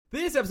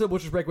This episode of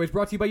Butcher's Breakaway is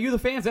brought to you by you, the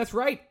fans. That's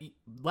right.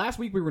 Last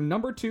week we were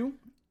number 2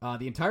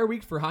 the entire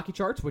week for hockey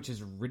charts, which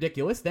is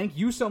ridiculous. Thank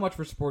you so much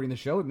for supporting the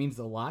show. It means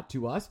a lot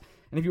to us.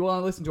 And if you want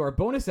to listen to our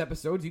bonus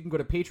episodes, you can go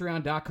to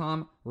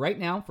patreon.com right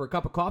now for a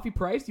cup of coffee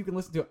price. You can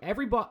listen to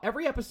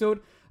every episode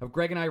of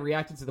Greg and I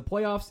reacting to the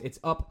playoffs. It's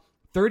up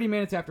 30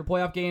 minutes after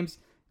playoff games.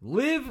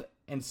 Live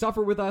and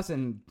suffer with us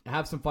and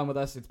have some fun with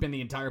us. It's been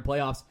the entire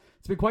playoffs.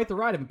 It's been quite the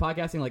ride. I've been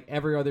podcasting like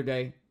every other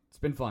day. It's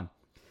been fun.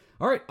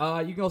 All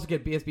right, you can also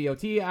get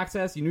BSBOT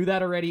access. You knew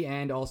that already,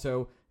 and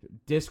also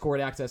Discord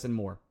access and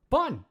more.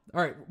 Fun.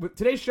 All right, with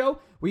today's show,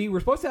 we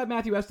were supposed to have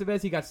Matthew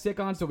Estevez. He got sick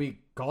on, so we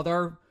called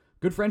our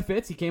good friend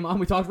Fitz. He came on.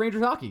 We talked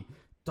Rangers hockey,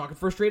 talking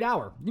for a straight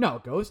hour. You know how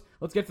it goes.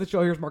 Let's get to the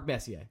show. Here's Mark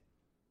Messier.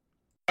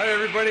 Hi,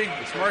 everybody.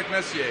 It's Mark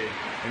Messier,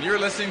 and you're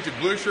listening to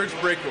Blue Shirts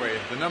Breakaway,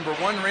 the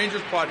 #1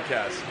 Rangers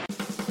podcast.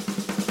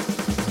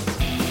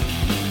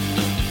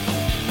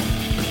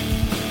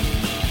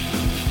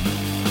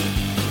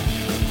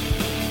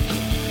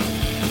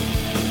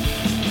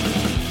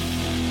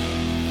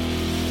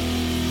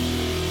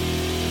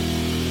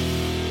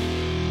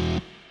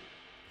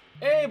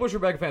 Hey, Busher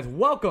Breakaway fans,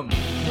 welcome to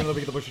another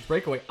week of the Busher's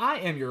Breakaway. I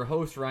am your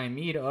host, Ryan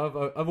Mead, of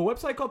a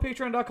website called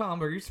Patreon.com,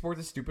 where you support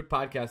this stupid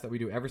podcast that we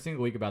do every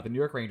single week about the New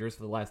York Rangers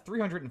for the last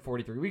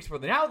 343 weeks.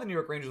 Now the New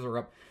York Rangers are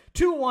up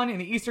 2-1 in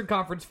the Eastern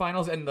Conference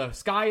Finals, and the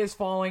sky is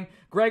falling.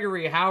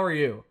 Gregory, how are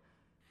you?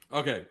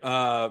 Okay,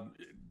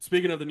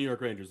 speaking of the New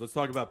York Rangers, let's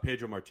talk about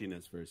Pedro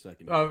Martinez for a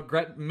second.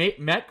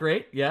 Met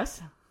great,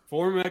 yes.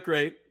 Former Met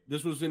great.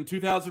 This was in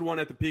 2001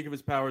 at the peak of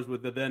his powers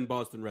with the then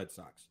Boston Red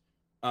Sox.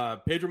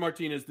 Pedro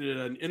Martinez did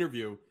an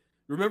interview.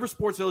 Remember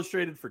Sports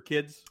Illustrated for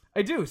kids?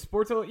 I do.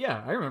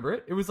 Yeah, I remember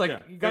it. It was like,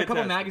 you got a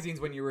couple magazines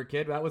when you were a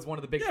kid. That was one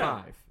of the big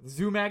 5.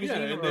 Zoo magazine.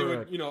 Yeah, and they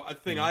would, a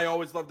thing I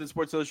always loved in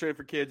Sports Illustrated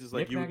for kids is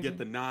like Nick you would get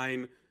the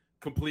 9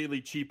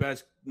 completely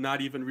cheap-ass,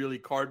 not even really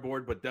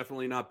cardboard, but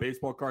definitely not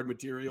baseball card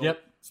material.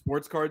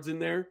 Sports cards in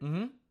there.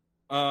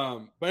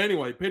 Mm-hmm. But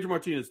anyway, Pedro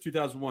Martinez,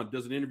 2001,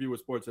 does an interview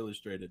with Sports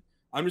Illustrated.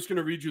 I'm just going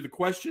to read you the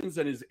questions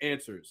and his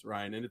answers,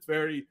 Ryan, and it's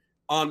very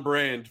on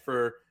brand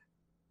for.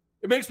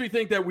 It makes me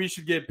think that we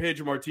should get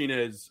Pedro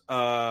Martinez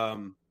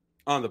on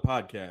the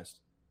podcast.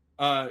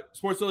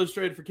 Sports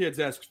Illustrated for Kids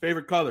asks,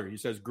 favorite color? He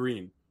says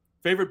green.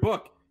 Favorite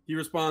book? He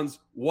responds,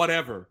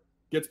 whatever.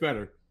 Gets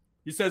better.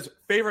 He says,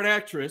 favorite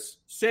actress?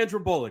 Sandra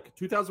Bullock.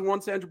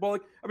 2001 Sandra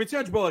Bullock. I mean,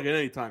 Sandra Bullock at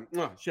any time.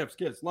 Chef's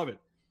kiss. Love it.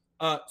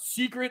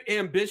 Secret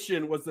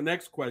ambition was the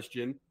next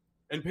question.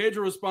 And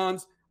Pedro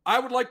responds, I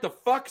would like to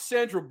fuck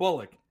Sandra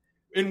Bullock.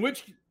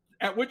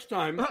 At which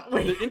time,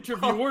 the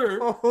interviewer,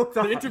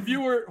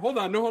 hold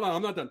on,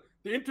 I'm not done.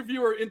 The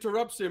interviewer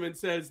interrupts him and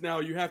says, now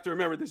you have to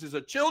remember, this is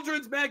a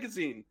children's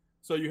magazine,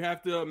 so you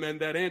have to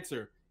amend that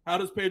answer. How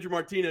does Pedro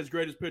Martinez,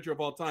 greatest pitcher of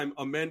all time,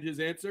 amend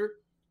his answer?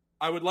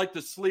 I would like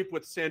to sleep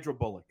with Sandra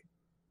Bullock.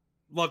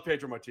 Love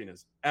Pedro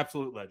Martinez.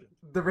 Absolute legend.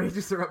 The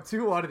Rangers are up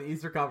 2-1 in the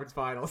Eastern Conference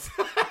Finals.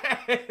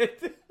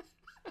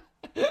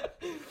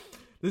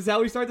 This is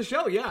how we start the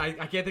show. Yeah, I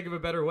can't think of a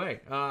better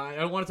way. I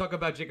don't want to talk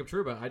about Jacob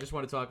Trouba. I just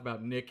want to talk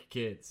about Nick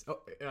Kids. Oh,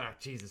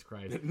 Jesus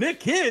Christ. Nick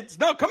Kids?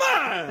 No, come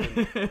on!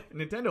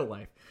 Nintendo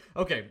life.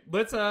 Okay,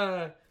 let's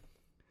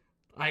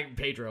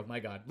Pedro, my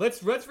God.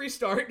 Let's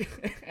restart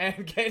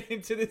and get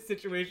into this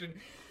situation.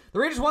 The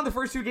Rangers won the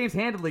first 2 games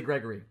handily,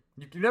 Gregory.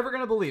 You're never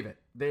going to believe it.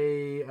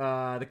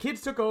 The Kids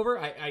took over.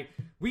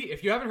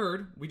 If you haven't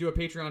heard, we do a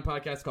Patreon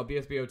podcast called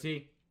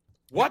BSBOT.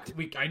 What?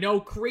 I know,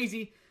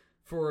 crazy.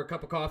 For a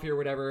cup of coffee or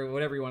whatever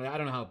you want. I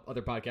don't know how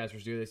other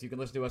podcasters do this. You can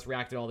listen to us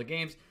react to all the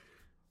games.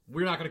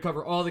 We're not going to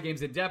cover all the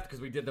games in depth because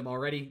we did them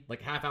already,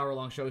 like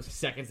half-hour-long shows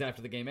seconds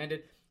after the game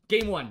ended.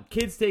 Game 1,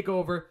 Kids take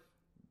over.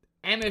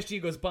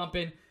 MSG goes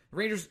bumping.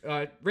 Rangers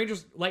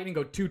Lightning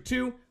go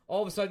 2-2.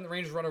 All of a sudden, the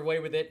Rangers run away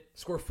with it,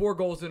 score 4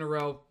 goals in a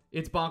row.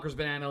 It's bonkers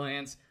banana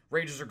lands.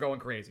 Rangers are going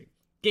crazy.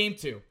 Game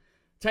 2,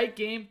 tight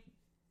game.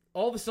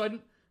 All of a sudden,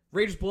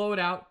 Rangers blow it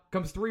out.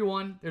 Comes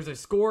 3-1. There's a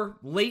score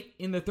late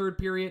in the third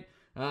period.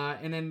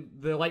 And then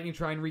the Lightning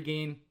try and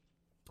regain,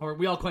 or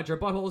we all clench our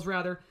buttholes,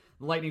 rather.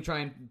 The Lightning try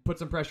and put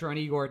some pressure on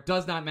Igor. It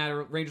does not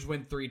matter. Rangers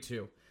win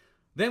 3-2.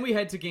 Then we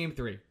head to Game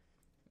 3,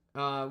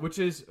 which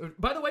is,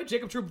 by the way,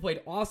 Jacob Trouba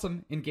played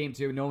awesome in Game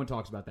 2. No one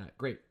talks about that.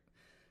 Great.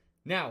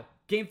 Now,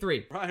 Game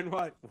 3. Ryan,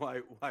 why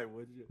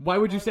would you? Why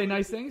would you say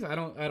nice things? I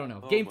don't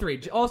know. Game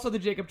 3. Also the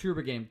Jacob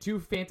Trouba game.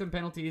 2 phantom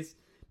penalties.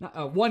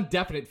 1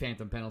 definite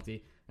phantom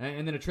penalty.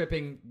 And then a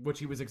tripping, which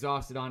he was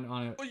exhausted on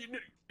a... Well,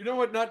 you know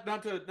what?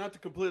 Not to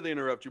completely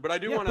interrupt you, but I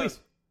do want to.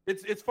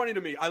 It's funny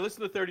to me. I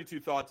listened to 32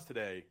 Thoughts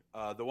today,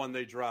 the one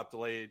they dropped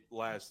late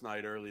last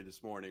night, early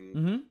this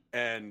morning,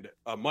 and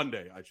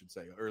Monday, I should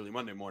say, early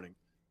Monday morning,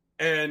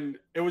 and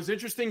it was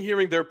interesting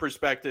hearing their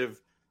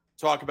perspective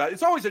talk about.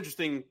 It's always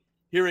interesting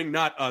hearing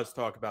not us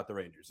talk about the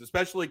Rangers,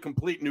 especially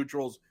complete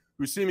neutrals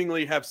who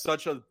seemingly have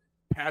such a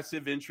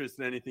passive interest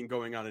in anything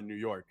going on in New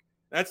York.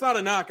 That's not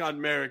a knock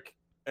on Merrick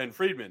and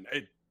Friedman.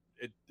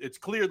 It's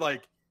clear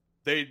like.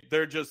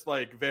 They're just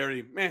like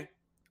very meh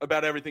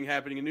about everything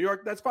happening in New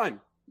York. That's fine.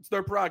 It's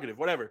their prerogative,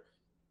 whatever.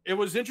 It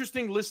was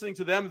interesting listening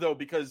to them, though,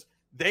 because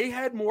they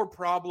had more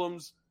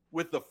problems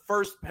with the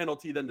first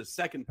penalty than the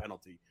second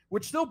penalty,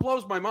 which still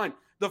blows my mind.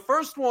 The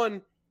first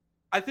one,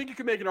 I think you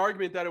could make an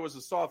argument that it was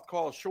a soft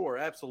call. Sure,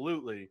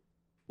 absolutely.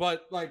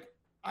 But, like,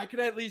 I could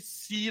at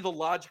least see the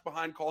logic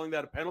behind calling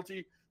that a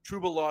penalty.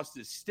 Trouba lost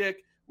his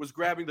stick, was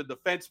grabbing the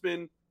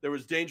defenseman. There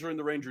was danger in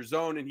the Ranger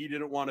zone, and he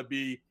didn't want to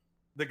be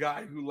the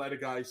guy who let a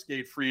guy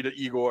skate free to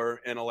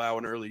Igor and allow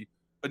an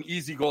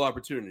easy goal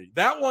opportunity.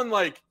 That one,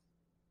 like,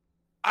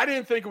 I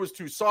didn't think it was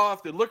too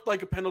soft. It looked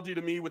like a penalty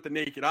to me with the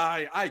naked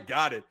eye. I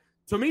got it.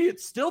 To me,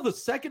 it's still the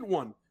second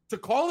one. To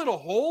call it a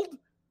hold,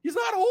 he's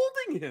not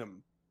holding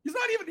him. He's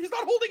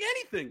not holding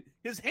anything.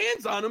 His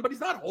hand's on him, but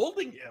he's not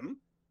holding him.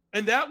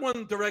 And that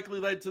one directly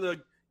led to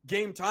the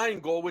game tying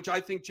goal, which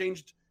I think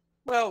changed.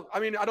 Well, I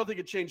mean, I don't think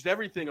it changed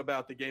everything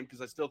about the game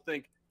because I still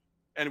think,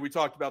 and we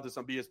talked about this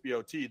on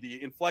BSBOT,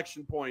 the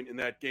inflection point in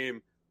that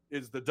game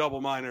is the double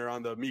minor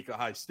on the Mika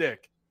high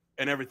stick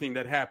and everything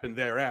that happened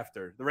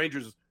thereafter. The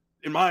Rangers,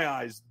 in my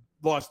eyes,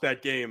 lost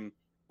that game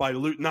by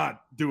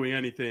not doing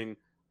anything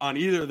on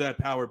either that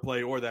power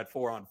play or that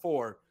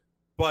 4-on-4.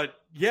 But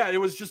yeah, it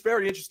was just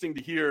very interesting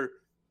to hear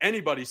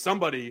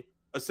somebody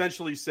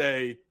essentially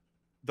say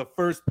the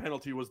first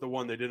penalty was the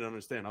one they didn't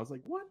understand. I was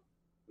like, what?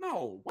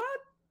 No, what?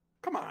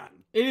 Come on.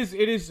 It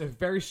is a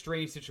very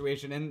strange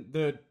situation, and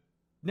the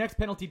next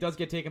penalty does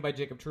get taken by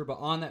Jacob Trouba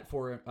on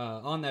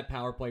that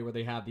power play where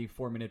they have the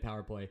 4-minute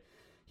power play.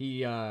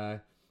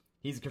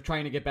 He's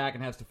trying to get back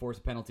and has to force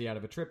a penalty out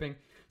of a tripping.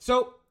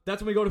 So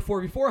that's when we go to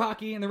 4v4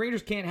 hockey, and the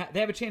Rangers they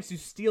have a chance to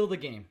steal the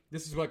game.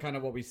 This is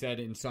what we said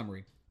in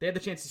summary. They had the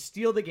chance to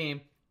steal the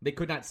game. They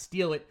could not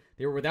steal it.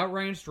 They were without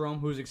Ryan Strome,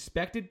 who's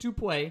expected to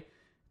play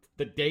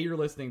the day you're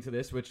listening to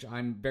this, which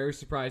I'm very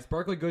surprised.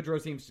 Barclay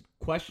Goodrow seems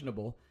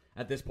questionable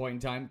at this point in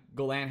time.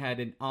 Gallant had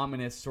an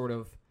ominous sort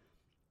of,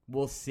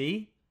 we'll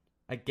see,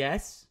 I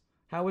guess,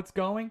 how it's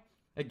going.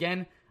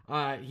 Again,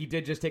 he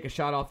did just take a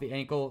shot off the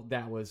ankle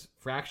that was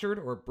fractured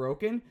or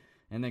broken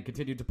and then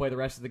continued to play the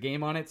rest of the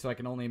game on it, so I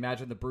can only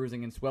imagine the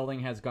bruising and swelling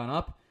has gone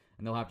up,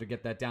 and they'll have to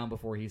get that down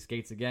before he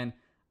skates again.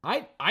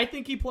 I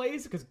think he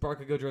plays because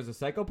Barclay Goodrow is a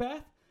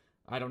psychopath.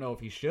 I don't know if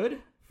he should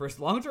for his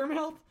long-term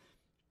health,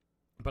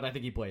 but I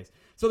think he plays.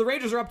 So the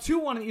Rangers are up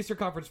 2-1 in the Eastern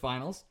Conference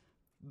Finals.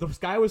 The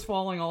sky was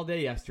falling all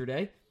day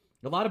yesterday.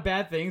 A lot of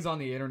bad things on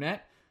the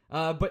internet.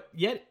 But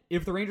yet,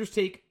 if the Rangers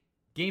take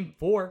Game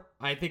 4,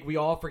 I think we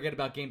all forget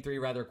about Game 3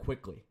 rather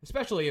quickly,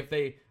 especially if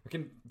they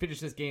can finish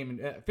this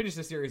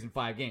series in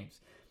 5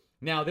 games.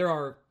 Now,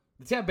 the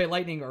Tampa Bay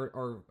Lightning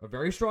are a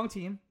very strong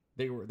team.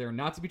 They're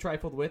not to be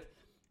trifled with.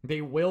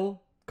 They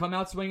will come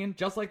out swinging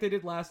just like they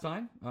did last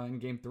time in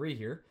Game 3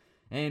 here.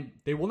 And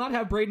they will not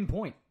have Braden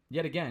Point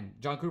yet again.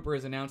 John Cooper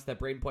has announced that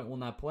Braden Point will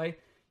not play.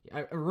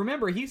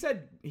 Remember, he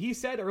said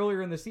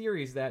earlier in the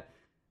series that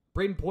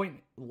Braden Point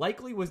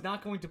likely was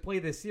not going to play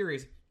this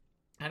series,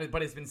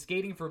 but has been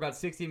skating for about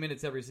 60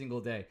 minutes every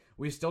single day.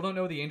 We still don't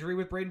know the injury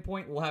with Braden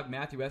Point. We'll have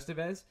Matthew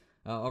Estevez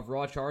of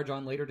Raw Charge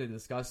on later to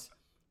discuss.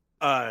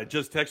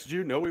 Just texted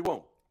you. No, we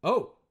won't.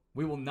 Oh,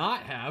 we will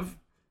not have.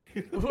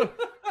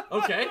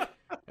 Okay.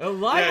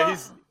 Yeah,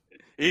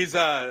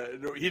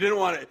 he didn't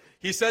want to.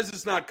 He says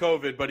it's not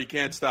COVID, but he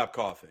can't stop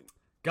coughing.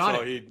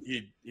 Got it.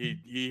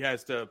 He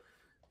has to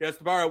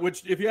borrow.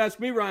 Which, if you ask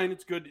me, Ryan,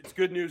 it's good. It's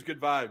good news, good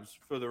vibes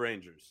for the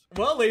Rangers.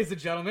 Well, ladies and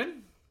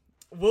gentlemen,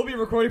 we'll be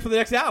recording for the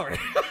next hour.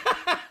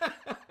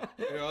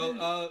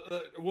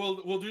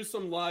 We'll do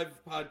some live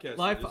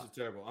podcasting. This is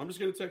terrible. I'm just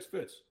gonna text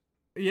Fitz.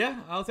 Yeah,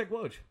 I'll take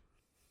Woj.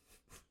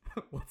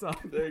 What's up?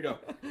 There you go.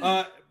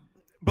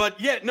 But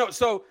yeah, no.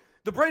 So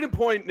the Braden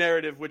Point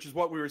narrative, which is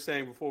what we were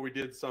saying before we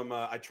did some.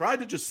 I tried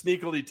to just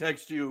sneakily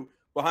text you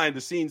behind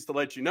the scenes to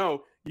let you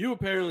know. You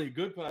apparently a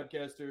good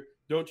podcaster.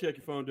 Don't check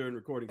your phone during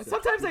recording.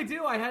 Sometimes I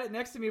do. I had it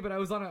next to me, but I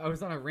was on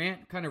a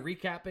rant, kind of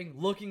recapping,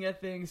 looking at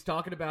things,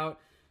 talking about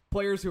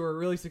players who are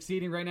really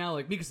succeeding right now,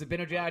 like Mika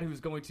Zibanejad,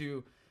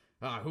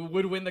 who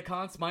would win the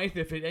Conn Smythe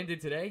if it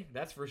ended today.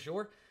 That's for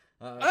sure.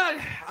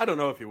 I don't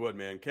know if you would,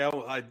 man.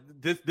 Cal,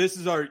 this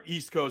is our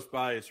East Coast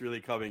bias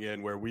really coming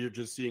in, where we're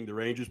just seeing the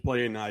Rangers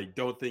play, and I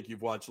don't think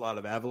you've watched a lot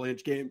of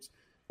Avalanche games.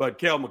 But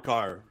Cale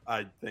Makar,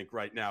 I think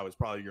right now is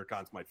probably your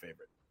Conn Smythe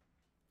favorite.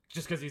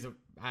 Just because he's an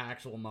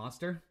actual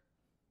monster?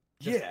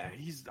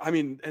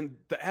 And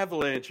the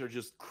Avalanche are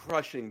just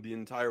crushing the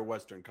entire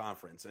Western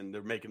Conference, and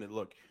they're making it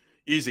look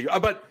easy.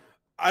 But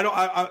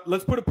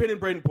let's put a pin in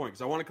Braden Point,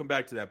 because I want to come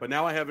back to that. But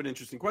now I have an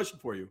interesting question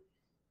for you.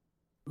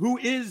 Who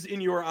is, in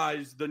your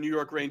eyes, the New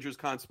York Rangers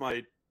Conn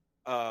Smythe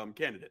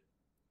candidate?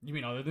 You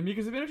mean other than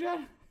Mika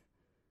Zibanejad?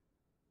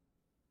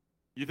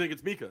 You think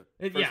it's Mika,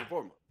 first and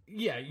foremost?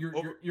 Yeah, you're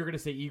going to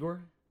say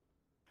Igor?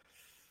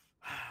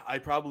 I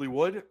probably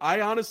would. I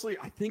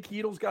think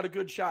Heedle's got a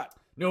good shot.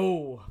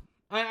 No.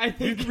 I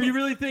think... You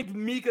really think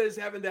Mika is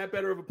having that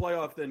better of a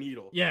playoff than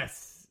Heedle?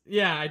 Yes.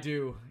 Yeah, I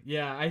do.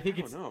 Yeah, I think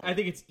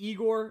it's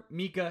Igor,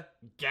 Mika,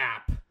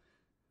 gap.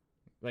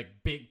 Like,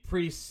 big,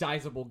 pretty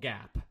sizable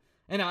gap.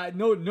 And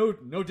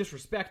no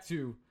disrespect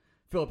to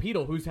Philip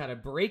Heedle, who's had a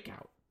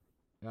breakout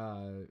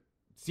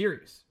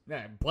series,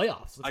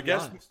 playoffs.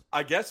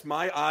 I guess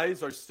my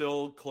eyes are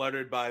still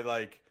cluttered by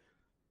like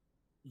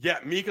Yeah,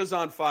 Mika's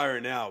on fire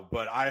now,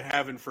 but I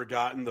haven't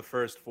forgotten the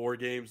first 4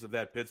 games of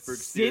that Pittsburgh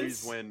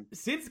series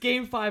since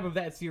Game 5 of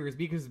that series,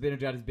 Mika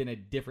Zibanejad has been a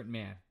different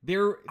man.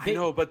 I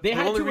know, but the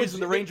only reason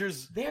the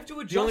Rangers they have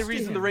to adjust. The only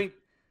reason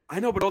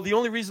the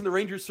only reason the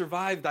Rangers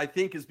survived, I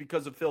think, is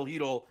because of Phil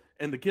Hedl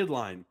and the kid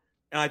line,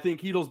 and I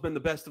think Hedl's been the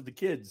best of the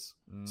kids.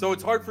 So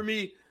it's hard for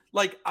me.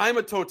 Like, I'm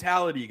a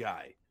totality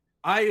guy.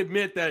 I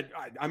admit that.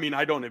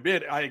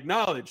 I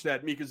acknowledge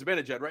that Mika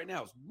Zibanejad right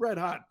now is red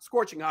hot,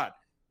 scorching hot.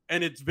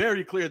 And it's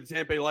very clear the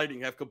Tampa Bay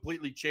Lightning have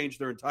completely changed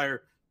their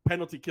entire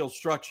penalty kill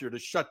structure to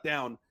shut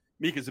down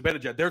Mika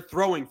Zibanejad. They're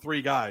throwing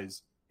 3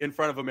 guys in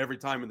front of him every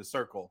time in the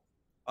circle.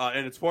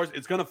 And it's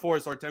going to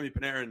force Artemi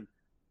Panarin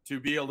to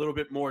be a little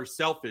bit more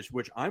selfish,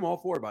 which I'm all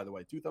for, by the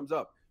way. 2 thumbs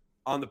up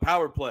on the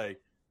power play.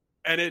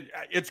 And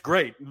it's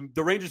great.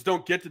 The Rangers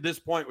don't get to this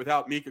point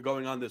without Mika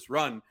going on this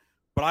run.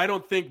 But I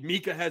don't think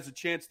Mika has a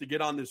chance to get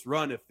on this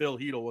run if Phil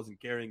Hedl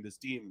wasn't carrying this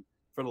team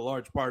for the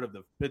large part of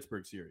the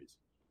Pittsburgh series.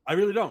 I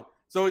really don't.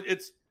 So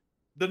it's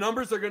the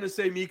numbers are going to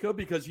say Mika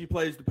because he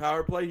plays the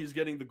power play. He's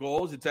getting the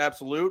goals. It's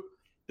absolute.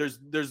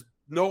 There's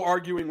no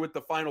arguing with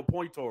the final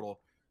point total.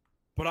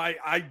 But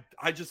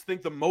I just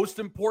think the most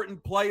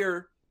important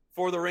player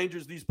for the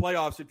Rangers these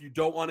playoffs, if you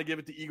don't want to give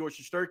it to Igor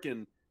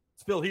Shesterkin,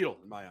 it's Phil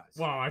Hedl in my eyes.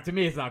 Wow, to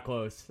me it's not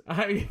close.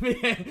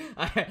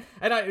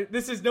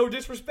 This is no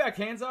disrespect.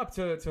 Hands up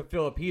to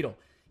Philip Hedl.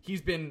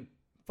 He's been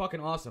fucking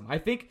awesome. I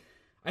think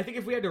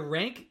if we had to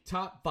rank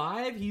top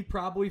 5, he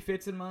probably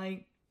fits in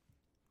my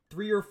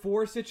 3 or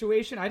 4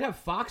 situation. I'd have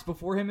Fox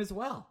before him as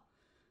well.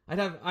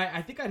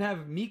 I think I'd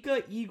have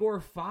Mika, Igor,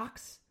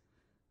 Fox,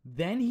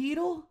 then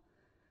Hedl.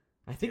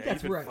 I think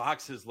that's where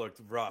Fox has looked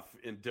rough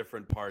in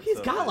different parts. He's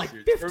got like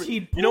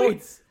 15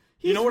 points.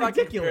 You know what I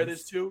can compare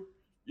this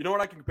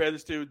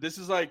to? This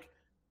is like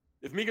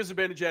if Mika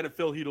Zibanejad and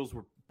Phil Hedl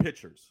were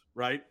pitchers,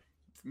 right?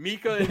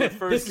 Mika in the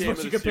first game of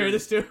the series. This is what you compare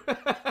this to?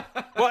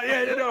 Well,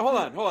 yeah, no,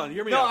 hold on.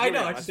 Hear me out. I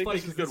know. I think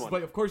this is a good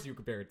one. Of course you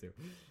compare it to.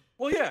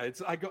 Well, yeah,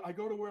 I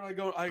go to where I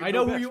go. I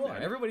know who you are.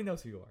 Everybody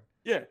knows who you are.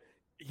 Yeah.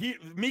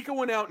 Mika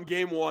went out in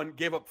game 1,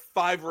 gave up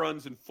 5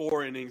 runs in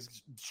 4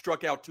 innings,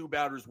 struck out 2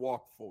 batters,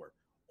 walked 4.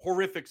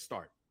 Horrific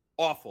start.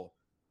 Awful.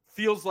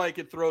 Feels like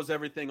it throws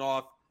everything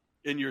off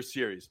in your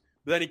series.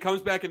 But then he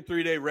comes back in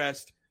 3-day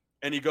rest,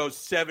 and he goes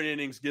 7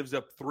 innings, gives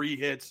up 3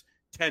 hits,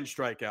 10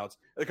 strikeouts.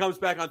 It comes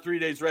back on 3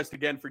 days rest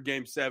again for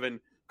game 7,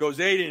 goes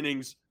 8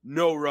 innings,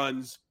 no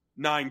runs,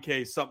 9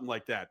 Ks, something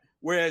like that.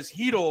 Whereas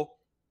Hedl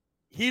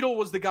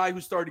was the guy who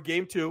started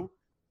game 2,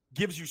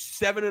 gives you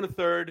 7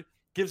 1/3,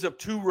 gives up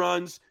 2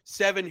 runs,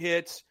 7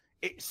 hits,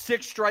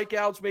 6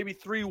 strikeouts, maybe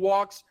 3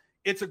 walks.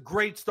 It's a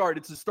great start.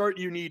 It's the start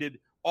you needed,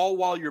 all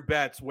while your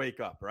bats wake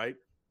up, right?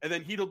 And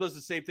then Hedl does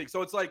the same thing.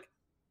 So it's like,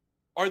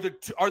 are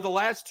the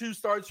last 2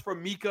 starts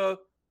from Mika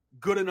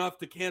good enough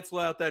to cancel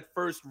out that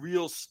first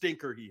real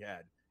stinker he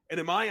had? And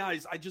in my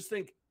eyes, I just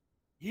think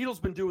Hedl's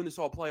been doing this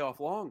all playoff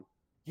long.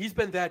 He's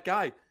been that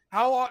guy.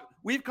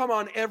 We've come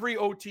on every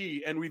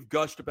OT and we've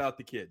gushed about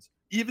the kids,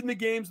 even the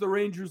games the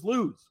Rangers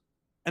lose.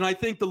 And I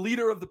think the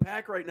leader of the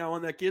pack right now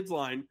on that kids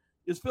line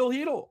is Phil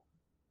Hedl.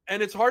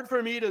 And it's hard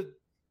for me to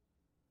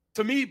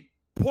me,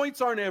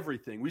 points aren't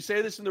everything. We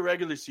say this in the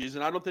regular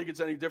season. I don't think it's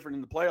any different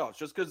in the playoffs.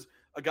 Just because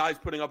a guy's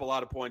putting up a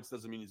lot of points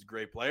doesn't mean he's a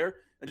great player.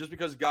 And just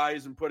because a guy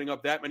isn't putting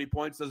up that many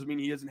points doesn't mean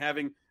he isn't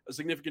having a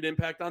significant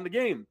impact on the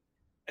game.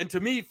 And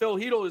to me, Phil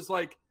Hedl is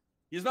like,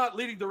 he's not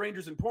leading the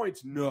Rangers in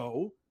points,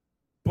 no,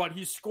 but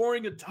he's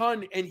scoring a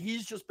ton, and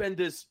he's just been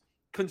this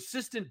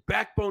consistent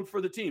backbone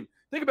for the team.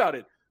 Think about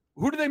it.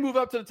 Who did they move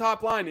up to the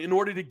top line in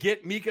order to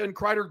get Mika and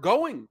Kreider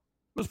going? It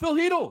was Phil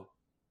Hedl.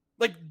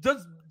 Like,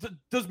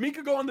 does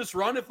Mika go on this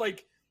run if,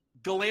 like,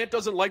 Gallant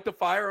doesn't like the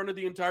fire under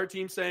the entire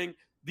team saying,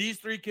 these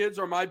 3 kids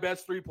are my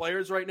best 3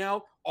 players right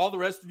now, all the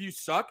rest of you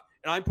suck,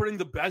 and I'm putting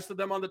the best of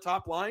them on the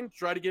top line to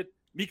try to get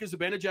Mika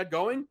Zibanejad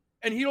going?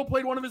 And Hedl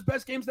played one of his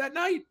best games that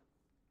night.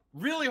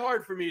 Really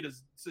hard for me to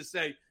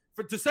say.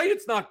 To say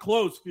it's not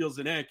close feels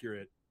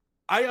inaccurate.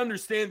 I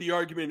understand the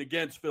argument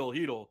against Phil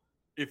Hedl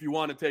if you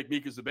want to take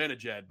Mika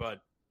Zibanejad,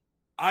 but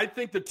I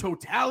think the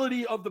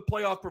totality of the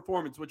playoff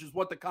performance, which is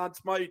what the Conn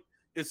Smythe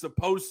is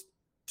supposed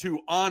to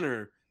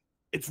honor,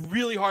 it's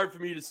really hard for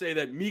me to say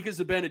that Mika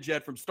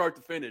Zibanejad from start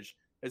to finish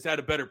has had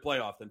a better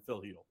playoff than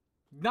Phil Hedl.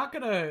 Not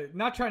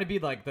trying to be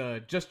like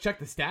the just check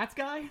the stats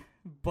guy,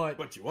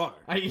 but you are.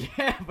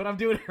 But I'm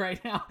doing it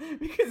right now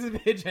because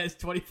Zibanejad has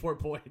 24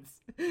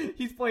 points.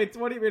 He's playing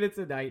 20 minutes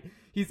a night.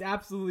 He's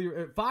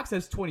absolutely Fox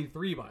has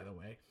 23, by the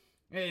way,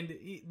 and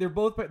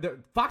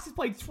Fox is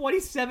playing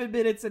 27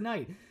 minutes a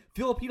night.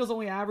 Philip Hedl's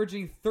only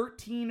averaging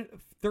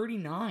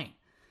 13.39. Like,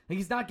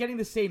 he's not getting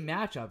the same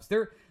matchups.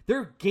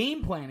 They're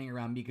game planning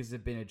around Mika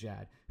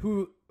Zibanejad,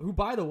 who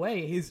by the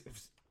way is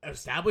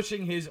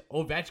establishing his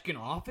Ovechkin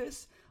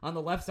office on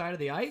the left side of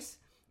the ice.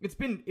 It's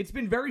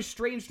been very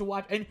strange to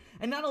watch, and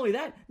not only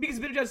that, Mika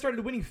Zibanejad started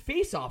winning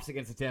faceoffs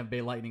against the Tampa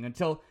Bay Lightning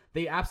until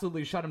they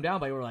absolutely shut him down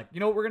by, we're like, you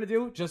know what we're gonna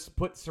do? Just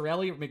put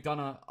Cirelli or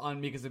McDonough on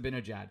Mika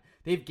Zibanejad.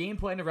 They've game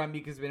planned around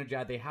Mika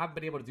Zibanejad. They haven't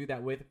been able to do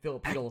that with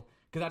Philip Hedl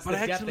because that's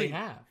the depth they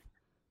have.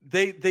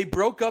 they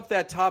broke up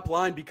that top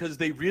line because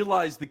they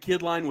realized the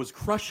kid line was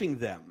crushing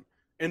them,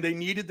 and they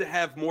needed to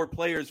have more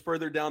players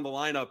further down the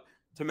lineup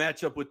to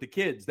match up with the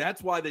kids.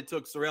 That's why they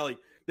took Cirelli.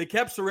 They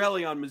kept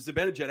Cirelli on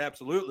Zibanejad,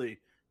 absolutely,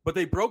 but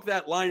they broke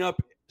that lineup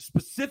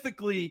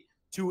specifically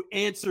to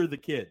answer the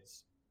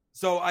kids.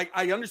 So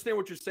I understand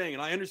what you're saying,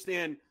 and I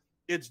understand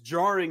it's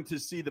jarring to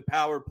see the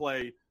power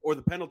play or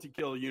the penalty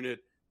kill unit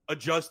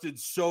adjusted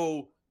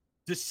so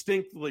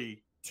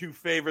distinctly to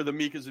favor the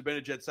Mika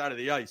Zibanejad side of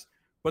the ice.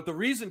 But the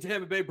reason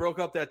Tampa Bay broke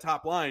up that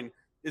top line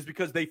is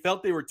because they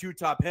felt they were too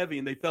top heavy,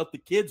 and they felt the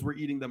kids were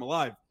eating them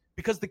alive,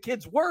 because the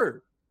kids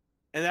were.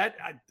 And that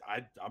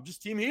I'm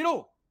just Team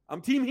Heedle.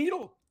 I'm Team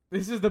Heedle.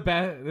 This is the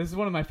best. This is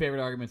one of my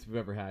favorite arguments we've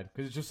ever had,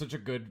 because it's just such a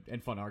good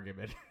and fun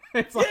argument.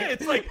 It's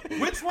like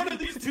which one of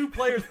these two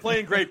players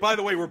playing great? By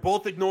the way, we're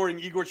both ignoring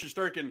Igor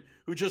Shesterkin,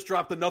 who just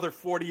dropped another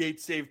 48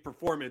 save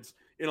performance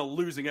in a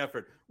losing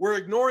effort. We're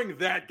ignoring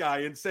that guy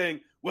and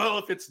saying, well,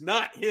 if it's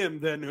not him,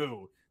 then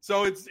who?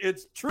 So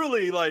it's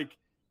truly like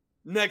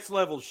next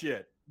level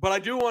shit. But I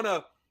do want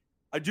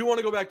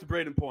to go back to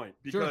Braden Point,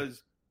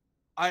 because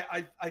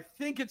sure. I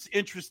think it's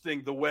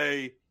interesting the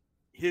way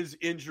his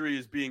injury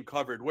is being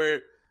covered,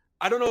 where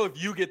I don't know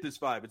if you get this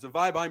vibe. It's a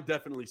vibe I'm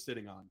definitely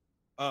sitting on.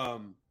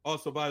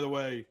 Also, by the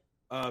way,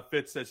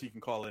 Fitz says he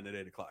can call in at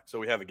 8:00, so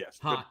we have a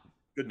guest.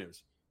 Good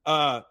news.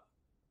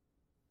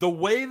 The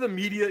way the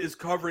media is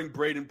covering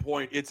Braden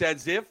Point, it's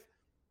as if,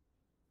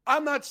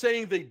 I'm not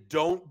saying they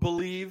don't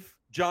believe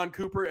John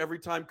Cooper every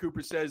time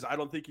Cooper says, I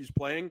don't think he's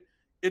playing.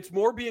 It's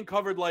more being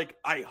covered like,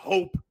 I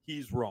hope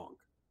he's wrong.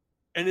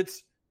 And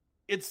it's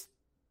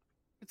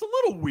a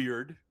little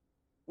weird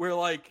where,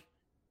 like,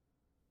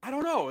 I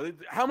don't know.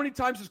 How many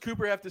times does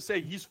Cooper have to say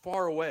he's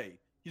far away?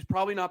 He's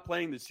probably not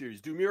playing this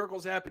series. Do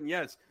miracles happen?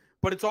 Yes.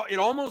 But it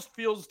almost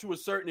feels to a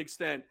certain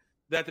extent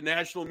that the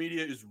national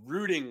media is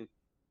rooting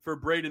for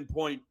Braden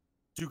Point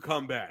to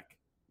come back,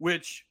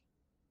 which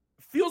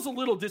feels a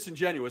little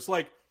disingenuous.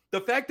 Like, the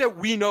fact that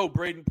we know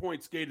Braden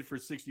Point skated for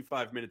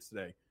 65 minutes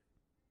today.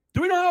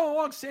 Do we know how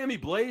long Sammy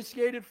Blais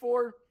skated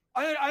for?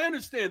 I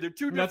understand. They're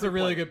two different That's a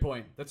really players. Good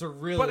point. That's a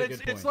really good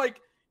point. But it's like,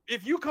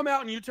 if you come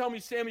out and you tell me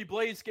Sammy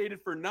Blais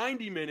skated for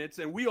 90 minutes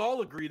and we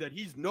all agree that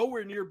he's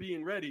nowhere near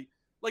being ready,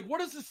 like, what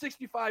does the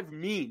 65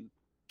 mean?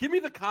 Give me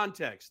the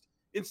context.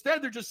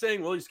 Instead, they're just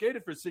saying, well, he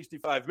skated for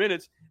 65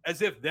 minutes,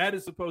 as if that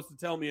is supposed to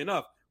tell me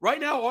enough. Right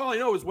now, all I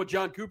know is what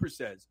John Cooper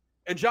says.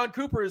 And John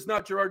Cooper is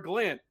not Gerard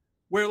Gallant,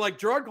 where, like,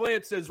 Gerard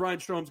Gallant says Ryan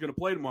Strom's going to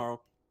play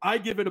tomorrow. I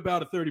give it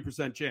about a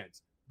 30%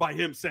 chance by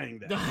him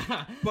saying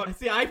that. But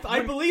see,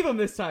 I believe him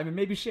this time, and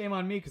maybe shame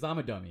on me because I'm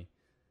a dummy.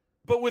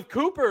 But with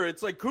Cooper,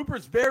 it's like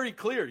Cooper's very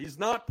clear. He's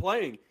not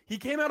playing. He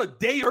came out a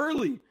day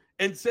early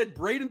and said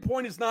Braden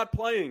Point is not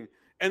playing.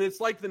 And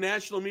it's like the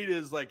national media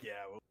is like,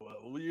 yeah,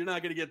 well, you're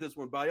not going to get this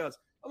one by us.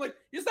 I'm like,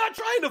 he's not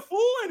trying to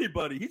fool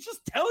anybody. He's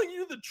just telling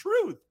you the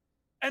truth.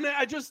 And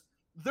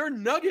their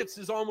nuggets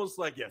is almost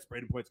like, yes,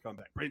 Braden Point's coming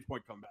back. Braden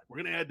Point coming back.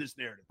 We're going to add this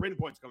narrative. Braden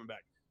Point's coming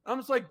back. I'm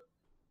just like,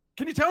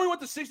 can you tell me what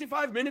the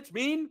 65 minutes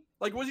mean?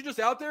 Like, was he just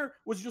out there?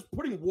 Was he just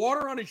putting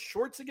water on his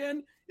shorts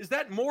again? Is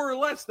that more or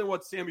less than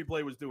what Sammy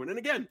Blais was doing? And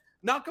again,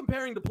 not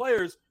comparing the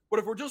players, but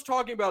if we're just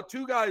talking about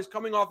two guys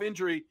coming off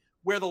injury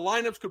where the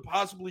lineups could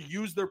possibly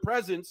use their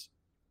presence,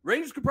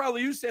 Rangers could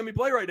probably use Sammy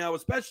Blais right now,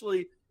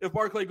 especially if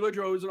Barclay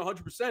Goodrow isn't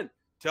 100%.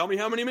 Tell me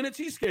how many minutes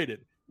he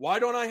skated. Why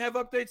don't I have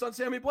updates on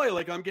Sammy Blais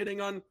like I'm getting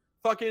on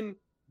fucking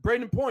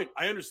Braden Point?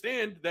 I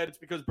understand that it's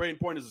because Braden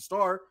Point is a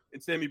star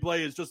and Sammy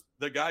Blais is just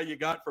the guy you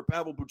got for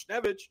Pavel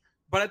Buchnevich.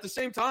 But at the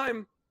same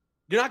time,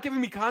 you're not giving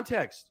me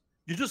context.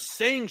 You're just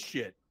saying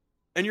shit.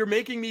 And you're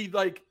making me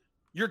like,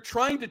 you're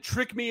trying to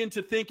trick me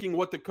into thinking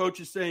what the coach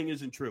is saying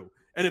isn't true.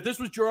 And if this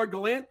was Gerard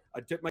Gallant,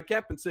 I'd tip my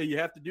cap and say, you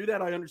have to do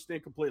that. I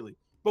understand completely.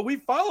 But we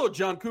followed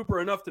John Cooper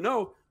enough to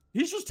know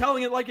he's just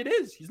telling it like it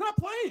is. He's not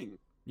playing.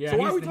 Yeah,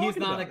 so he's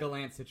not a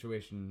Gallant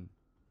situation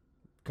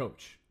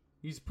coach.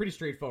 He's pretty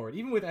straightforward,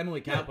 even with Emily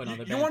Kaplan on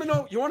the bench.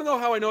 You want to know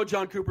how I know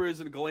John Cooper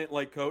isn't a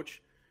Gallant-like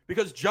coach?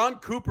 Because John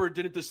Cooper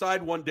didn't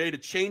decide one day to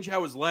change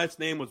how his last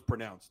name was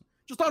pronounced,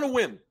 just on a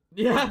whim.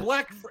 Yeah,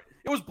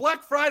 it was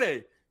Black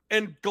Friday,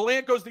 and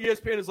Gallant goes to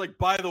ESPN and is like,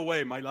 by the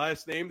way, my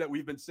last name that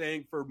we've been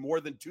saying for more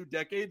than 2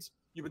 decades,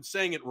 you've been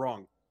saying it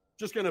wrong.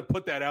 Just gonna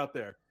put that out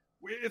there.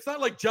 It's not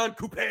like John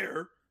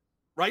Cooper,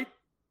 right?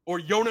 Or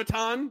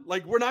Jonathan.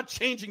 Like, we're not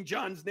changing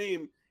John's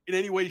name in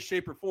any way,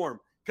 shape, or form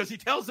because he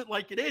tells it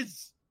like it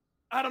is.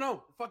 I don't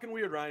know. Fucking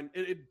weird, Ryan.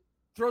 It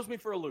throws me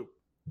for a loop.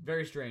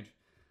 Very strange.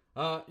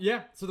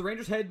 Yeah, so the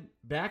Rangers head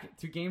back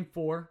to Game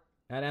 4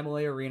 at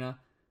MLA Arena.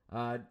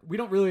 We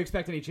don't really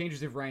expect any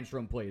changes if Ryan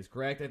Strome plays,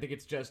 correct? I think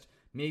it's just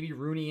maybe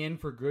Rooney in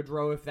for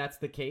Goodrow if that's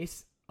the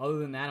case. Other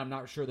than that, I'm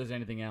not sure there's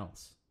anything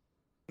else.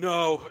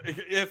 No,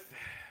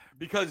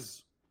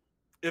 because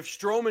if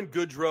Strome and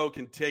Goodrow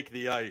can take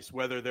the ice,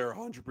 whether they're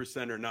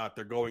 100% or not,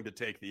 they're going to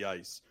take the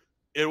ice.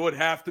 It would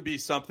have to be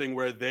something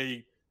where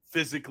they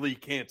physically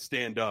can't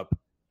stand up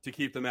to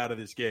keep them out of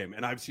this game.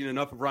 And I've seen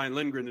enough of Ryan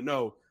Lindgren to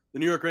know the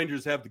New York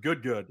Rangers have the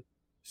good.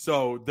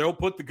 So they'll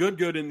put the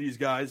good in these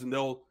guys and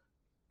they'll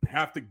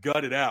have to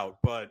gut it out.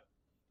 But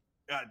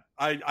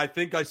I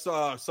think I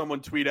saw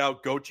someone tweet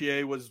out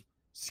Gauthier was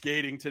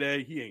skating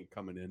today. He ain't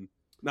coming in.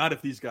 Not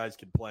if these guys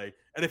can play.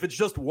 And if it's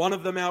just one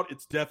of them out,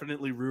 it's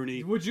definitely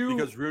Rooney.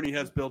 Because Rooney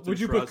has built-in Would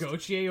you trust. put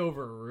Gauthier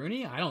over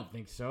Rooney? I don't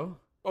think so.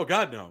 Oh,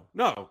 God, no.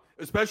 No.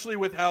 Especially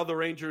with how the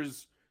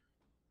Rangers...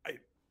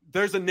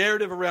 there's a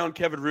narrative around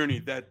Kevin Rooney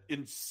that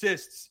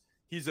insists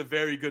he's a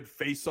very good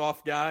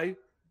face-off guy.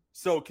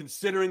 So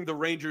considering the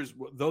Rangers...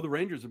 though the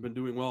Rangers have been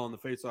doing well on the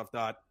face-off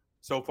dot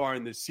so far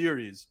in this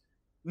series...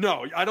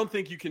 no, I don't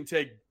think you can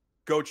take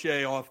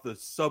Gauthier off the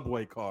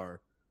subway car.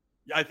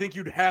 I think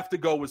you'd have to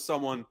go with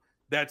someone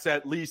that's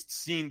at least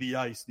seen the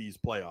ice these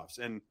playoffs.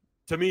 And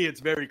to me, it's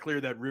very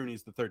clear that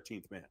Rooney's the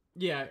 13th man.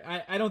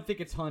 Yeah, I don't think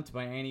it's Hunt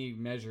by any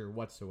measure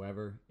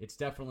whatsoever. It's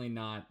definitely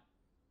not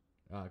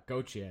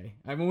Gauthier.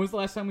 I mean, when was the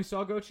last time we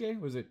saw Gauthier?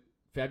 Was it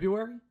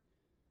February?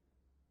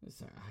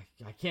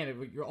 I can't.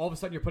 All of a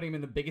sudden, you're putting him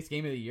in the biggest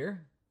game of the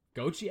year?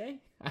 Gauthier?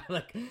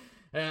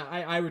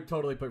 I would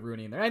totally put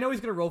Rooney in there. I know he's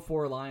going to roll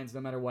 4 lines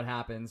no matter what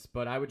happens,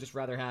 but I would just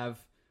rather have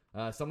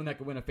someone that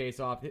could win a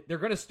face-off. They're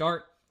going to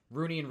start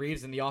Rooney and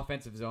Reeves in the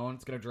offensive zone.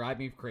 It's going to drive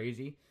me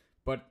crazy,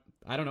 but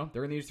I don't know.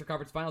 They're in the Eastern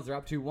Conference Finals. They're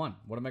up 2-1.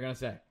 What am I going to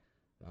say?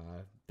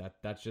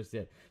 That's just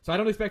it. So I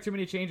don't expect too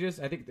many changes.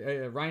 I think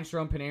Ryan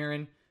Strome,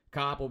 Panarin,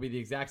 Kopp will be the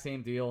exact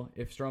same deal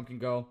if Strome can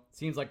go.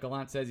 Seems like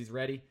Gallant says he's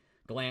ready.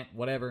 Gallant,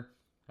 whatever.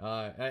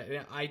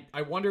 I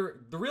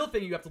wonder, the real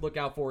thing you have to look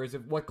out for is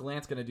what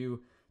Gallant's going to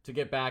do to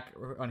get back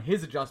on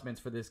his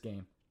adjustments for this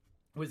game.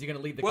 Was he going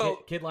to leave the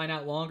kid line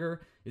out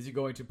longer? Is he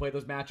going to play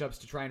those matchups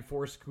to try and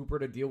force Cooper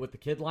to deal with the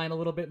kid line a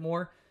little bit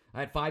more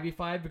at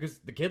 5v5? Because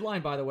the kid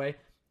line, by the way,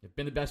 has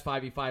been the best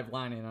 5v5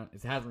 line, and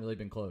it hasn't really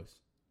been close.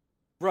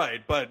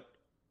 Right, but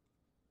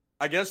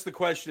I guess the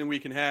question we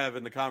can have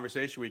and the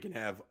conversation we can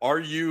have,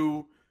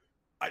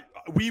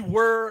 we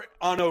were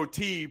on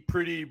OT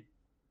pretty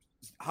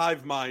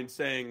hive mind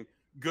saying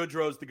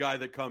Goodrow's the guy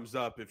that comes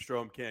up if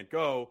Strome can't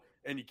go,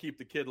 and you keep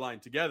the kid line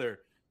together.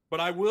 But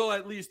I will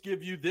at least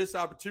give you this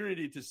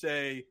opportunity to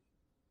say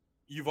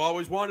you've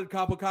always wanted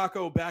Kaapo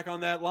Kakko back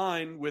on that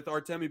line with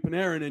Artemi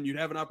Panarin, and you'd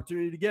have an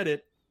opportunity to get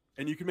it.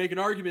 And you can make an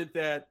argument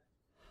that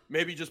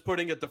maybe just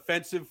putting a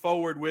defensive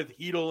forward with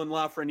Hedl and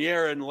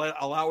Lafreniere and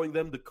allowing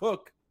them to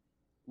cook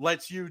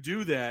lets you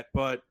do that.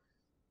 But,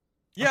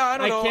 yeah, I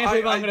don't know. I can't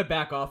believe I'm going to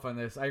back off on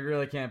this. I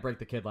really can't break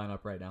the kid line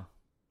up right now.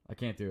 I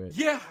can't do it.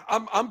 Yeah,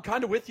 I'm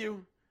kind of with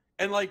you.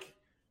 And, I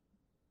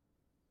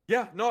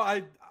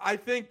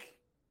think...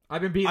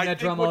 I've been beating that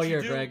drum all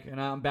year, Greg,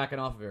 and I'm backing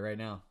off of it right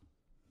now.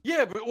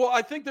 Yeah, but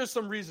I think there's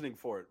some reasoning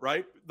for it,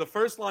 right? The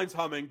first line's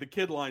humming, the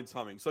kid line's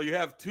humming. So you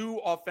have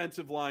 2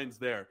 offensive lines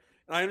there.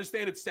 And I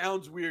understand it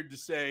sounds weird to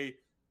say,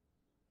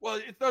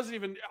 well,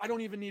 I don't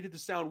even need it to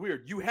sound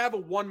weird. You have a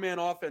one-man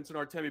offense in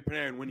Artemi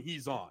Panarin when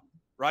he's on,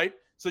 right?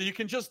 So you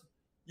can just,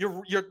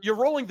 you're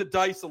rolling the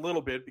dice a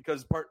little bit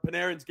because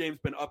Panarin's game's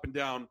been up and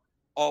down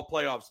all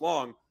playoffs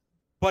long.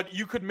 But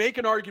you could make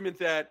an argument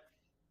that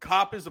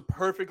Kopp is a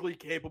perfectly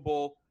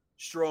capable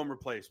Strome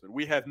replacement.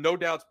 We have no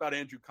doubts about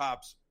Andrew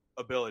Kopp's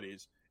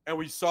abilities. And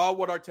we saw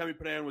what Artemi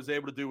Panarin was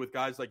able to do with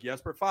guys like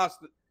Jesper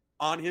Fast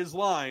on his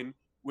line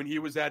when he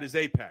was at his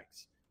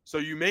apex. So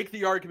you make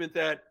the argument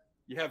that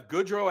you have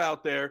Goodrow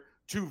out there,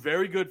 2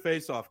 very good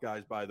face-off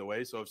guys, by the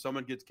way. So if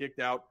someone gets kicked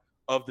out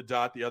of the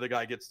dot, the other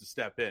guy gets to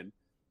step in.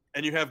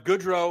 And you have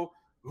Goodrow,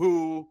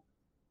 who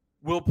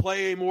will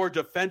play a more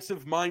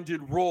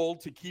defensive-minded role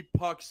to keep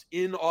pucks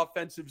in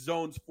offensive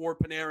zones for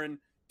Panarin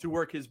to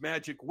work his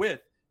magic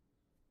with.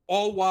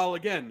 All while,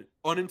 again,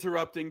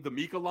 uninterrupting the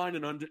Mika line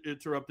and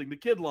uninterrupting the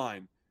kid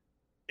line.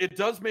 It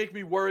does make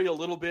me worry a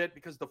little bit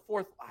because the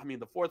fourth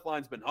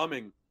line's been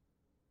humming.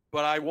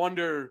 But I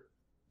wonder,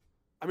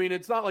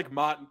 it's not like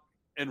Mott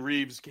and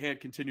Reeves can't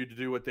continue to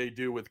do what they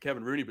do with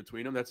Kevin Rooney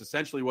between them. That's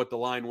essentially what the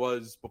line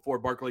was before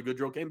Barclay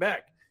Goodrow came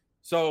back.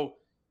 So,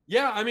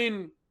 yeah,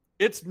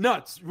 it's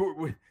nuts.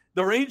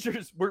 The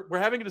Rangers, we're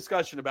having a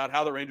discussion about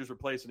how the Rangers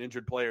replace an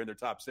injured player in their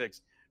top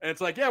 6. And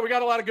it's like, yeah, we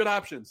got a lot of good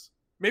options.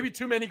 Maybe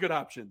too many good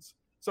options.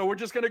 So we're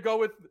just going to go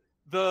with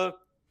the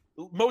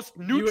most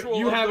neutral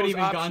You haven't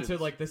even options.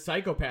 gone to the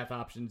psychopath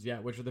options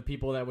yet, which are the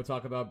people that would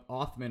talk about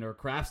Othman or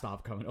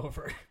Krastov coming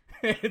over.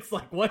 It's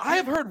like, what?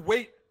 I've heard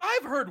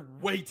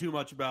way too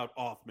much about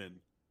Othman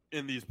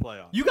in these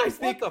playoffs. You guys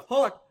think what the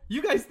fuck?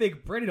 You guys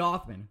think Brendan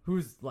Othman,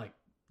 who's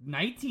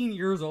 19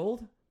 years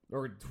old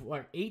or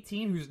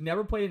 18, who's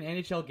never played an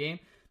NHL game,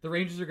 the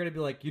Rangers are going to be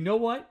like, you know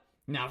what?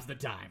 Now's the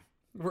time.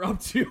 We're up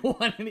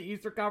 2-1 in the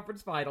Eastern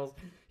Conference Finals.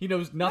 He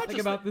knows nothing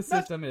about the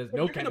system and has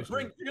no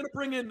chemistry. You're going to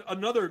bring in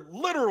another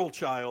literal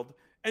child,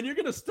 and you're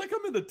going to stick him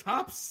in the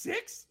top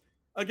 6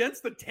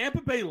 against the Tampa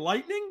Bay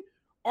Lightning?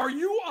 Are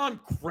you on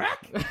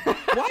crack? Why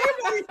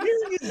am I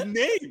hearing his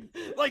name?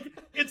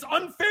 It's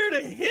unfair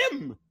to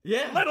him.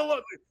 Yeah. Let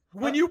alone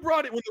when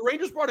the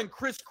Rangers brought in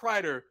Chris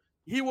Kreider,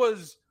 he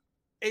was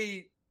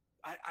I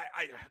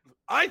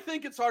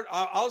think it's hard.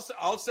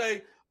 I'll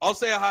say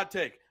a hot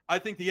take. I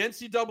think the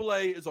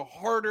NCAA is a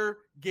harder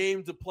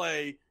game to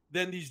play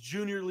than these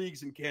junior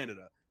leagues in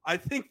Canada. I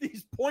think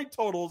these point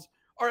totals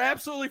are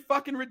absolutely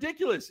fucking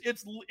ridiculous.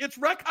 It's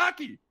rec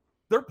hockey.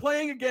 They're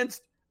playing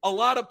against a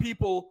lot of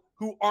people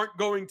who aren't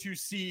going to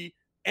see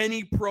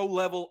any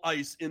pro-level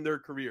ice in their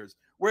careers.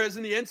 Whereas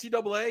in the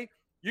NCAA,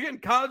 you're getting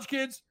college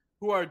kids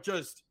who are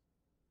just,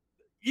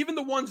 even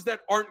the ones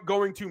that aren't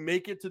going to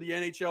make it to the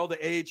NHL, the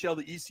AHL,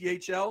 the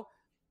ECHL,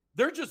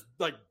 they're just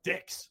like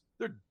dicks.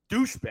 They're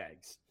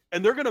douchebags.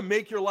 And they're going to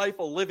make your life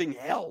a living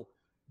hell.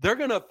 They're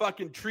going to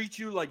fucking treat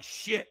you like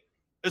shit,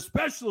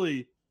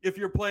 especially if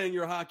you're playing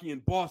your hockey in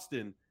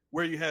Boston,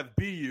 where you have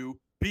BU,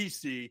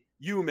 BC,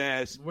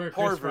 UMass, where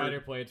Harvard. Chris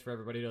Ryder played, for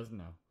everybody who doesn't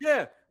know.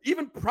 Yeah,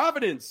 even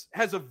Providence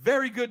has a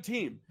very good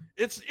team.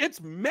 It's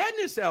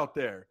madness out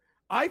there.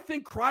 I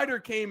think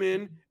Kreider came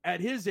in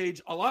at his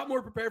age a lot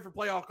more prepared for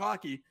playoff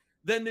hockey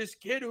than this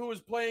kid who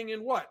was playing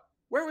in what?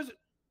 Where was it?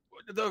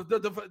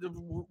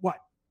 What?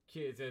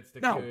 It's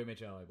the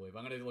QMHL, I believe.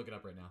 I'm going to look it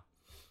up right now.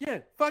 Yeah,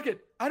 fuck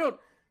it.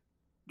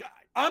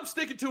 I'm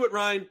sticking to it,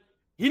 Ryan.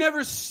 He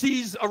never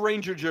sees a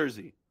Ranger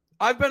jersey.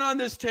 I've been on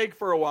this take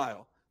for a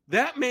while.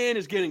 That man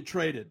is getting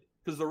traded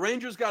because the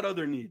Rangers got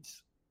other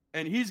needs,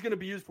 and he's going to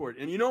be used for it.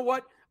 And you know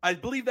what? I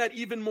believe that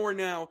even more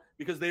now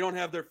because they don't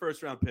have their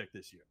first-round pick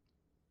this year.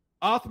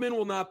 Othman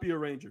will not be a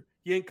Ranger.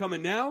 He ain't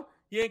coming now.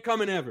 He ain't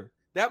coming ever.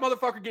 That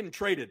motherfucker getting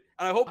traded.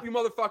 And I hope you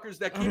motherfuckers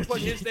that keep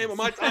putting his name on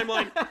my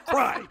timeline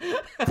cry.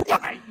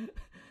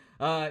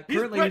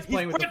 Currently, he's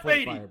playing with the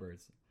Flint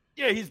Firebirds.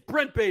 Yeah, he's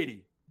Brent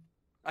Beatty.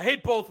 I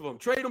hate both of them.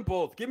 Trade them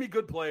both. Give me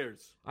good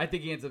players. I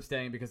think he ends up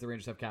staying because the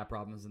Rangers have cap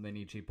problems and they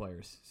need cheap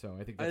players. So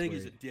I think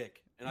he's a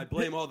dick. And I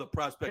blame all the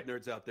prospect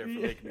nerds out there for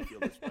making me feel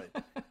this way.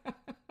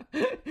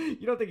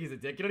 You don't think he's a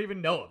dick? You don't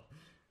even know him.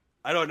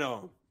 I don't know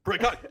him.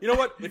 You know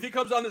what? If he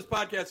comes on this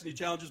podcast and he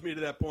challenges me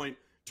to that point,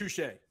 touche.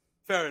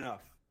 Fair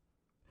enough.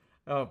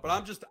 Oh, but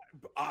I'm just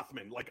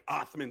Othman. Like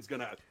Othman's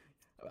gonna.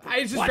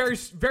 It's just very,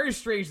 very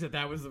strange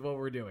that was what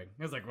we're doing.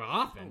 I was like, well,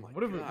 Othman.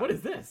 What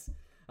is this?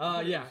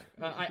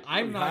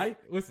 I'm not.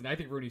 Listen, I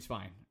think Rooney's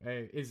fine.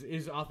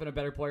 Is Othman a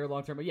better player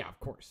long term? Yeah, of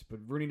course. But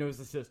Rooney knows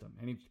the system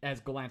and he has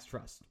Gallant's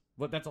trust.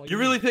 But that's all. You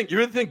really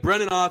think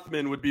Brennan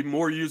Othman would be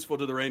more useful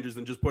to the Rangers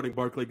than just putting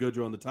Barclay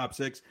Goodrow in the top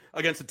 6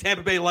 against the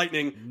Tampa Bay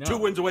Lightning, 2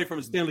 wins away from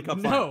a Stanley Cup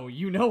final?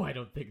 No, I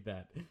don't think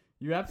that.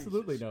 You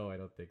absolutely know I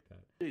don't think that.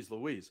 Jeez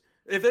Louise.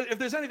 If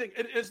there's anything,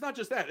 it's not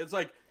just that. It's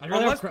like I'd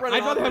rather have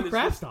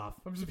Kraftstoff.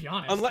 I'm just be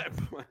honest.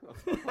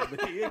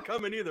 He ain't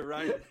coming either,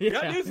 Ryan. Yeah.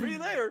 Got news for you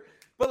there.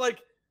 But like,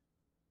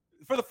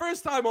 for the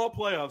first time all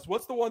playoffs,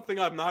 what's the one thing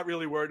I'm not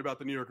really worried about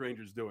the New York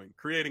Rangers doing?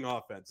 Creating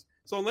offense.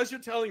 So unless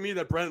you're telling me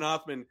that Brennan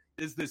Othman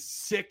is this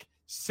sick,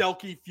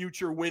 Selke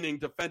future-winning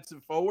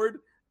defensive forward,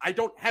 I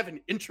don't have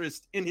an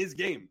interest in his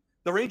game.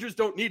 The Rangers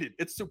don't need it.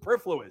 It's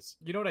superfluous.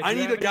 You know what I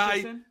need a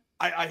guy.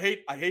 I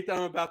hate that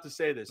I'm about to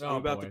say this. I'm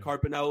about to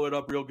Carpinello it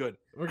up real good.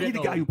 I need a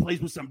guy who plays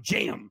with some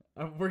jam.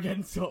 We're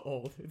getting so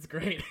old. It's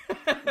great.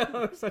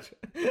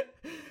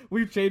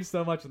 We've changed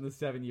so much in the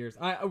 7 years.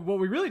 What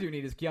we really do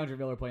need is Keandre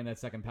Miller playing that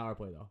second power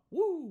play, though.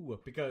 Woo!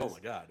 Because oh my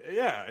god,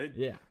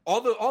 yeah.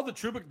 All the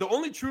Trouba. The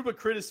only Trouba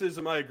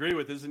criticism I agree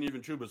with isn't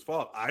even Trouba's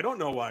fault. I don't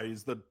know why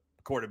he's the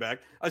quarterback.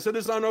 I said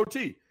this on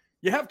OT.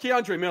 You have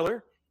Keandre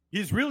Miller.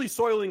 He's really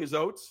soiling his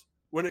oats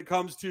when it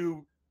comes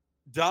to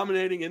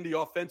dominating in the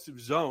offensive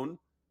zone.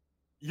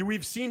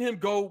 We've seen him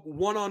go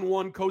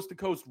one-on-one,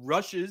 coast-to-coast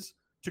rushes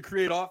to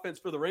create offense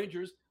for the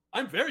Rangers.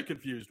 I'm very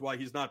confused why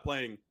he's not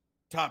playing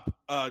top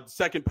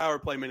second power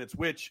play minutes,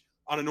 which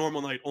on a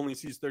normal night only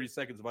sees 30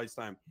 seconds of ice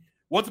time.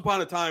 Once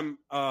upon a time,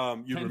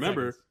 you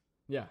remember.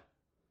 Seconds.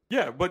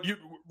 Yeah, but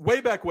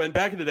way back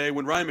in the day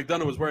when Ryan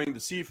McDonough was wearing the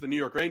C for the New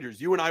York Rangers,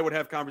 you and I would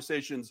have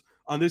conversations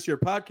on this year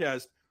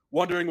podcast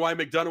wondering why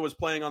McDonough was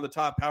playing on the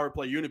top power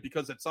play unit,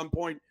 because at some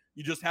point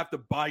you just have to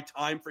buy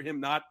time for him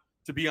not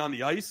to be on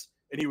the ice.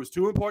 And he was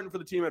too important for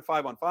the team at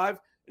 5-on-5, and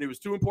he was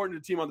too important to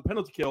the team on the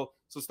penalty kill.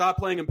 So stop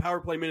playing him power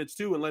play minutes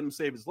too and let him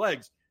save his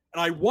legs.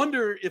 And I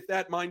wonder if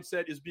that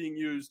mindset is being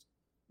used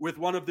with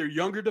one of their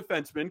younger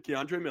defensemen,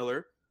 Keandre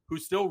Miller,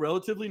 who's still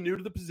relatively new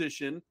to the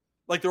position.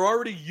 Like, they're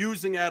already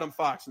using Adam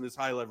Fox in this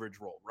high leverage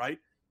role, right?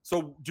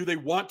 So do they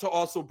want to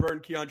also burn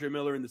Keandre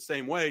Miller in the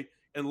same way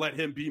and let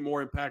him be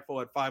more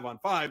impactful at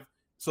 5-on-5?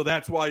 So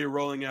that's why you're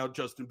rolling out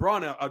Jacob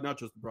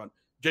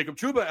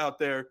Trouba out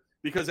there,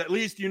 because at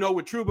least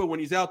with Trouba, when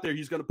he's out there,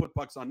 he's going to put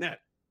pucks on net,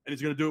 and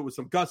he's going to do it with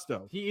some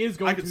gusto. He is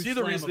going to see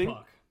the reasoning. A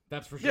puck.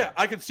 That's for sure. Yeah,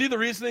 I can see the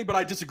reasoning, but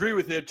I disagree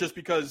with it just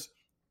because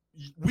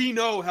we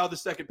know how the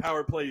second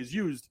power play is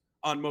used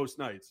on most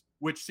nights,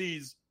 which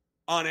sees,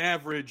 on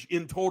average,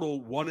 in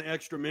total, 1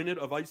 extra minute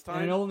of ice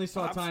time. And it only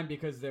saw time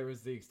because there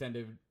was the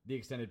extended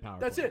power play.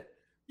 That's it.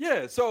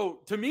 Yeah, so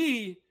to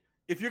me,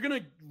 if you're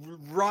going to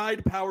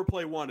ride power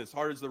play 1 as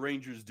hard as the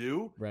Rangers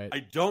do, right,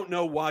 I don't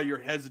know why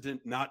you're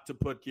hesitant not to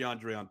put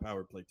Keandre on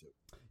power play 2.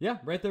 Yeah,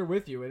 right there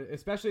with you.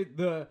 Especially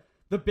the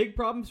big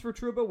problems for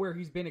Trouba where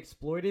he's been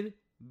exploited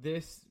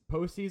this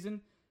postseason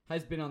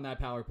has been on that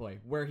power play,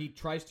 where he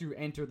tries to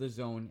enter the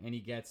zone and he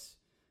gets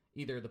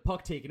either the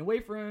puck taken away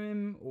from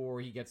him or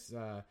he gets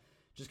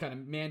just kind of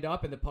manned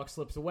up and the puck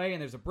slips away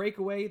and there's a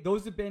breakaway.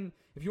 Those have been,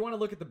 if you want to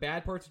look at the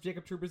bad parts of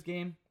Jacob Trouba's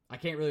game, I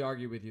can't really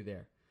argue with you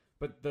there.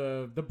 But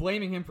the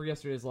blaming him for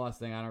yesterday's loss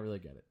thing, I don't really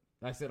get it.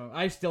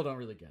 I still don't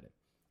really get it.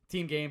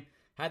 Team game,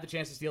 had the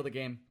chance to steal the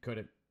game,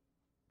 couldn't.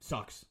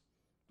 Sucks.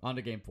 On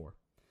to game 4.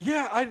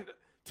 Yeah,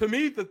 to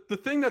me, the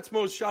thing that's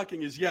most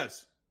shocking is,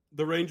 yes,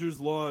 the Rangers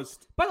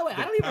lost. By the way,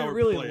 I don't even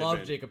really love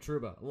advantage. Jacob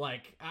Trouba.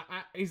 Like,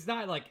 he's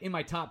not like in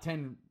my top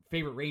 10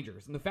 favorite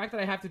Rangers. And the fact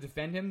that I have to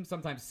defend him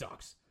sometimes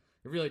sucks.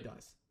 It really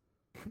does.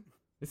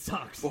 It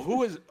sucks. Well,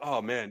 who is?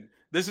 Oh man,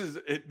 this is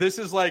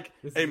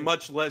a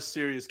much less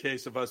serious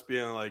case of us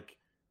being like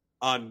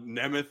on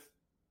Nemeth.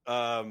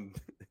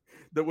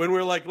 That when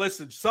we're like,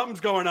 listen,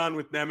 something's going on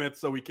with Nemeth,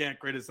 so we can't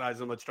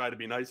criticize him. Let's try to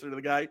be nicer to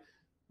the guy.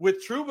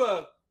 With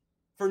Trouba,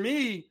 for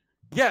me,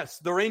 yes,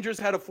 the Rangers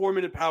had a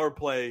 4-minute power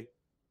play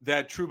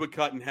that Trouba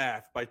cut in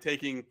half by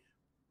taking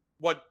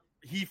what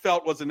he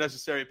felt was a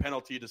necessary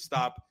penalty to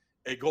stop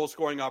a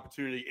goal-scoring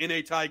opportunity in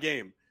a tie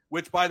game,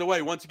 which, by the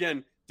way, once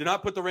again, did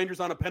not put the Rangers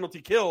on a penalty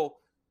kill.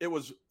 It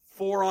was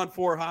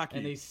 4-on-4 hockey.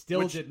 And they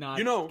still did not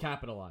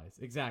capitalize.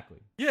 Exactly.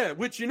 Yeah,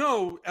 which, at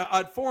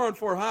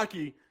 4-on-4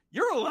 hockey,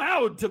 you're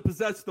allowed to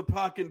possess the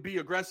puck and be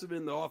aggressive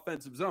in the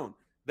offensive zone.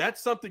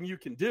 That's something you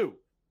can do.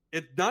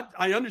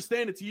 I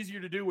understand it's easier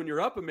to do when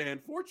you're up a man,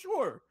 for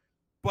sure.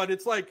 But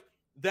it's like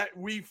that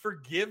we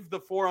forgive the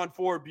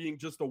 4-on-4 being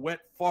just a wet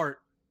fart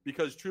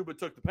because Trouba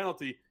took the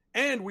penalty.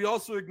 And we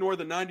also ignore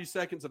the 90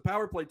 seconds of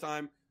power play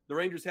time the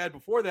Rangers had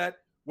before that,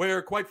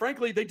 where, quite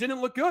frankly, they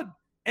didn't look good.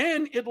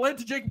 And it led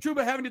to Jacob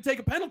Trouba having to take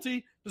a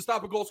penalty to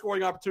stop a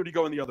goal-scoring opportunity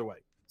going the other way.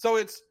 So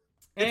it's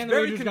the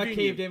very Rangers convenient. got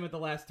caved in with the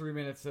last 3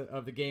 minutes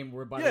of the game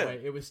where, by the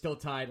way, it was still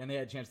tied, and they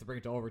had a chance to bring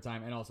it to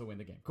overtime and also win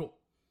the game. Cool.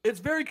 It's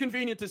very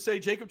convenient to say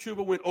Jacob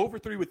Trouba went over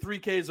 3 with 3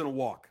 Ks and a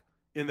walk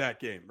in that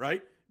game,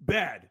 right?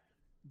 Bad.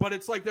 But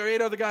it's like there are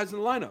 8 other guys in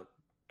the lineup.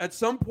 At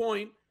some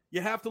point,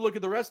 you have to look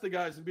at the rest of the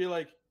guys and be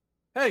like,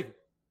 hey,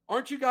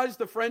 aren't you guys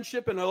the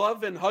friendship and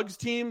love and hugs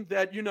team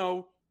that,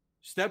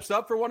 steps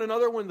up for one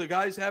another when the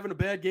guy's having a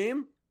bad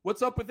game?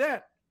 What's up with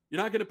that?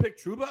 You're not going to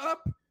pick Trouba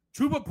up?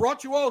 Trouba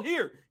brought you all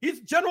here.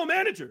 He's general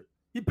manager.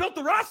 He built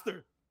the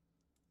roster.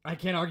 I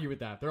can't argue with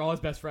that. They're all his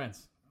best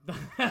friends.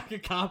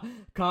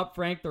 Cop,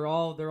 Frank, they're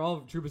all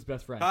Trouba's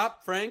best friends.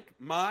 Cop, Frank,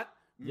 Mott.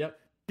 Yep.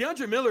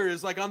 DeAndre Miller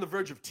is like on the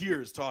verge of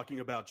tears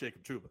talking about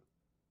Jacob Trouba.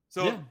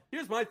 So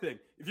Here's my thing.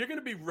 If you're going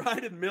to be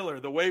riding Miller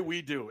the way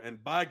we do,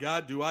 and by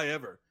God, do I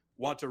ever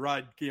want to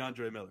ride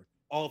DeAndre Miller,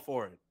 all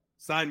for it.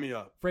 Sign me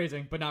up.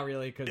 Phrasing, but not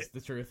really, because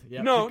the truth.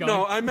 Yep,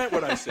 no, I meant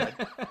what I said.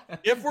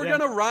 If we're going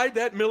to ride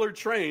that Miller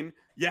train,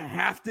 you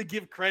have to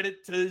give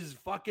credit to his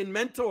fucking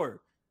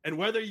mentor. And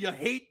whether you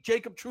hate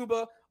Jacob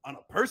Trouba on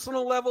a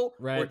personal level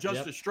or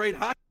just a straight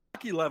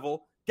hockey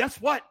level,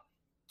 guess what?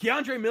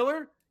 DeAndre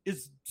Miller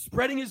is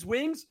spreading his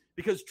wings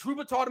because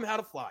Trouba taught him how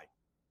to fly.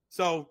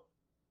 So,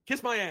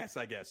 kiss my ass,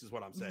 I guess, is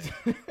what I'm saying.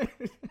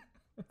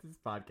 This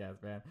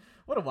podcast, man.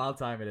 What a wild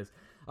time it is.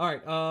 All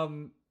right.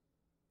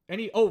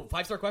 Any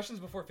 5-star questions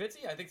before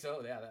Fitzy? I think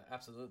so. Yeah,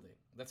 absolutely.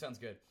 That sounds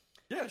good.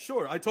 Yeah,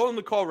 sure. I told him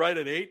to call right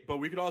at 8, but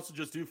we could also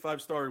just do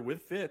 5-star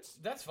with Fitz.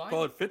 That's fine.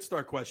 Call it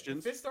Fitz-star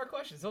questions. Fitz-star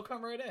questions. He'll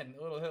come right in.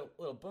 A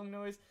little boom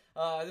noise.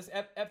 This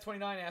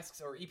Ep29 asks,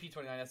 or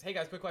EP29 asks, hey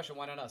guys, quick question.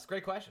 Why not us?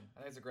 Great question.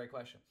 I think it's a great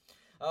question.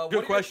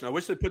 Good question. I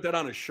wish they put that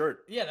on a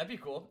shirt. Yeah, that'd be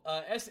cool.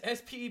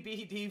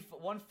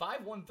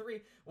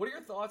 SPBD1513. What are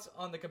your thoughts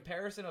on the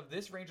comparison of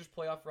this Rangers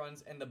playoff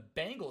runs and the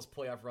Bengals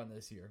playoff run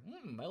this year?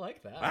 I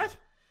like that. What?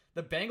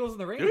 The Bengals and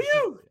the Rangers. Do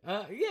you?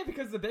 Yeah,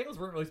 because the Bengals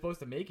weren't really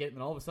supposed to make it, and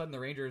then all of a sudden the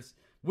Rangers.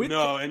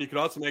 And you could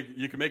also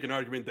make an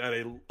argument that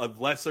a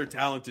lesser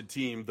talented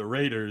team, the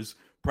Raiders,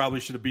 probably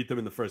should have beat them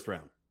in the first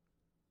round.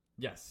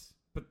 Yes,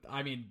 but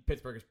I mean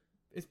Pittsburgh's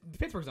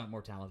not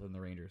more talented than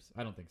the Rangers.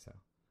 I don't think so.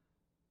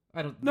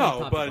 I don't.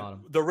 No,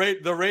 but the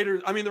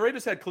Raiders. I mean, the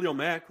Raiders had Khalil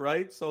Mack,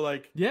 right? So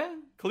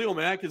Khalil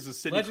Mack is a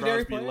Sidney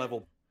legendary Crosby player?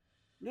 level.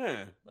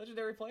 Yeah,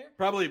 legendary player.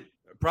 Probably.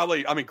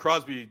 I mean,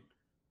 Crosby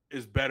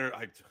is better.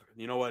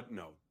 You know what?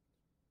 No,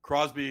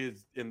 Crosby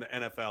is in the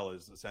NFL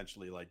is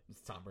essentially like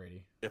it's Tom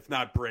Brady. If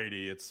not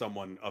Brady, it's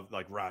someone of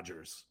like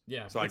Rodgers.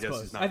 Yeah, so I guess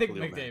close. it's not. I think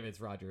Khalil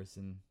McDavid's Rodgers,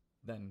 and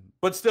then.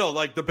 But still,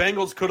 like the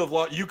Bengals could have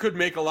lost. You could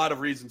make a lot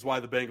of reasons why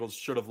the Bengals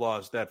should have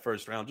lost that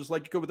first round, just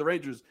like you could with the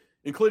Rangers,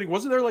 including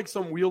wasn't there like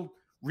some real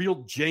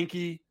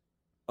janky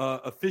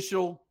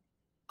official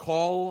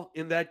call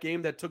in that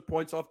game that took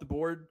points off the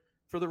board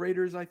for the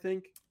Raiders? I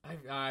think.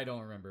 I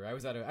don't remember. I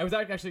was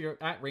actually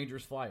at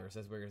Rangers Flyers,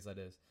 as weird as that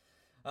is.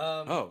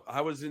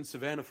 I was in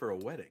Savannah for a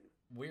wedding.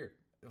 Weird.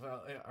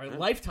 Well, a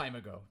lifetime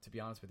ago, to be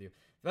honest with you.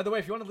 By the way,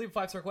 if you want to leave a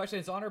 5-star question,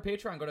 it's on our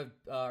Patreon. Go to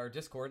our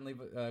Discord and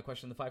leave a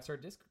question in the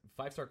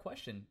 5-star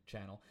question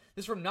channel.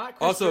 This is from not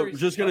Chris Also, Curry's-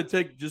 just gonna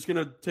take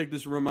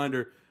this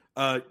reminder.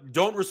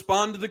 Don't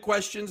respond to the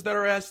questions that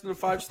are asked in the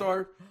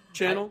 5-star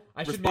channel.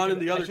 I should respond in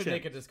the other I should channel.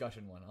 make a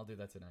discussion one. I'll do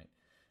that tonight.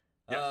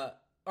 Yes.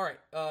 All right.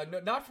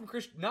 Not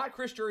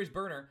Chris Jury's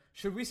burner.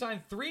 Should we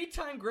sign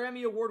 3-time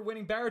Grammy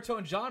Award-winning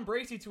baritone John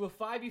Bracey to a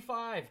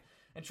 5v5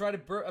 and try to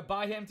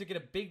buy him to get a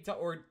big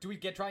or do we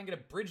try and get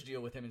a bridge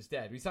deal with him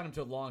instead? We sign him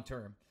to a long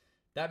term.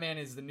 That man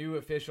is the new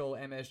official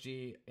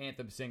MSG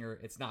anthem singer.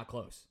 It's not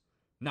close.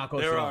 Not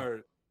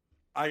close.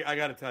 I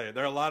got to tell you,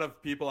 there are a lot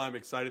of people I'm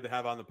excited to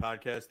have on the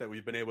podcast that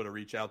we've been able to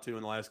reach out to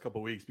in the last couple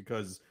of weeks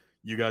because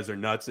you guys are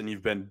nuts and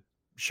you've been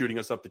shooting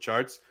us up the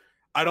charts.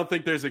 I don't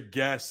think there's a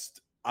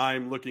guest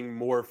I'm looking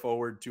more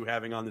forward to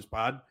having on this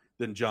pod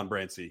than John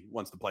Brancy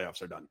once the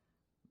playoffs are done.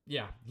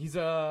 Yeah, he's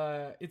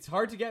it's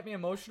hard to get me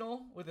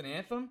emotional with an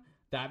anthem.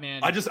 That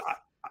man. I just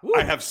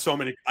have so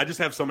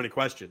many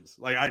questions.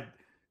 Like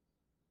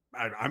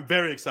I'm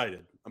very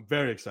excited. I'm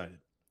very excited.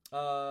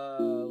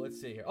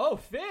 Let's see here. Oh,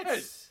 Fitz.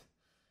 Hey.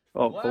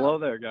 Oh, Wow. Hello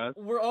there, guys.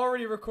 We're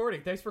already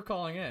recording. Thanks for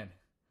calling in.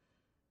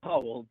 Oh,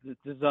 well, this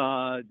is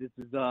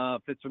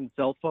Fitz from the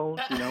cell phone,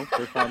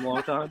 first time,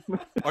 long time.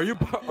 Are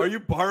you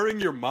borrowing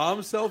your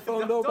mom's cell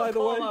phone though? By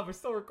the way, him up. We're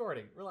still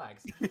recording.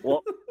 Relax.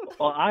 well,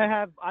 I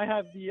have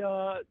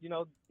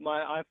the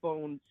my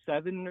iPhone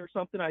 7 or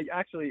something. I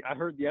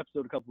heard the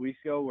episode a couple weeks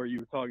ago where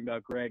you were talking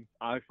about Greg's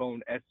iPhone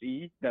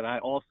SE that I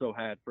also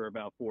had for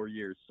about 4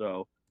 years.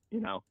 So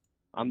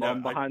I'm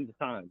behind the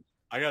times.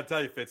 I gotta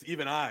tell you, Fitz,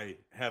 even I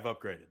have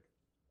upgraded.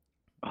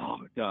 Oh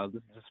God,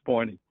 this is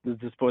disappointing.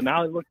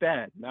 Now I look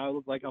bad. Now I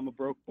look like I'm a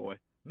broke boy.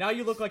 Now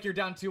you look like you're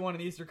down 2-1 in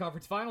the Eastern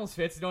Conference Finals,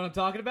 Fitz. You know what I'm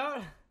talking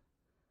about?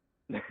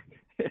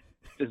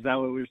 Is that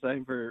what we're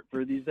saying for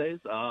these days?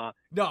 No,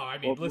 I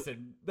mean,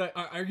 listen.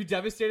 Are you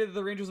devastated that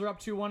the Rangers are up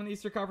 2-1 in the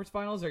Eastern Conference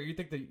Finals, or you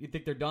think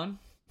they're done?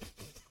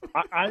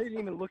 I didn't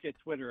even look at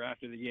Twitter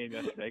after the game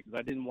yesterday because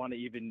I didn't want to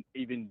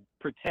even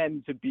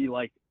pretend to be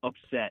like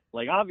upset.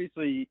 Like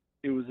obviously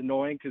it was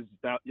annoying because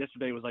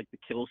yesterday was like the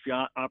kill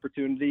shot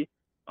opportunity.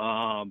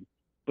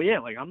 But yeah,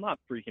 like I'm not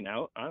freaking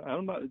out.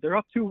 I'm not. They're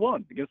up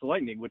 2-1 against the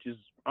Lightning, which is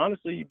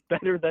honestly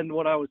better than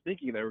what I was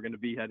thinking they were going to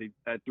be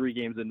at 3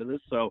 games into this.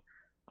 So,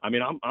 I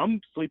mean,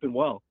 I'm sleeping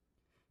well.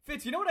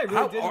 Fitz, you know what I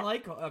really didn't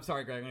like? Oh, I'm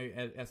sorry, Greg. I'm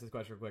going to ask this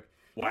question real quick.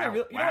 Wow. You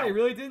know what I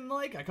really didn't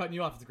like? I'm cutting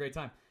you off. It's a great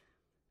time.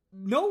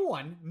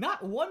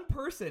 Not one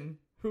person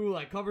who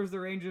like covers the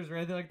Rangers or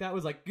anything like that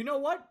was like, you know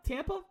what,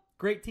 Tampa,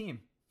 great team.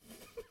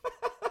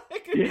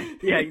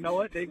 Yeah, you know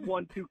what? They've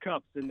won 2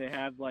 cups and they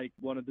have like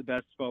one of the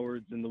best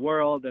forwards in the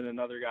world and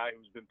another guy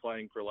who's been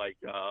playing for like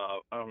I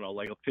don't know,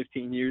 like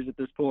 15 years at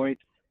this point.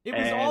 It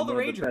was all the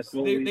Rangers.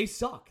 They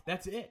suck.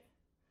 That's it.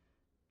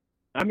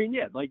 I mean,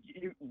 yeah, like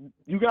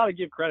you got to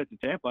give credit to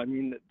Tampa. I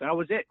mean, that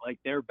was it. Like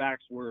their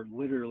backs were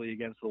literally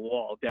against the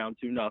wall, down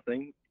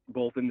 2-0,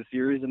 both in the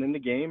series and in the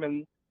game.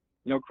 And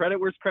credit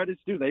where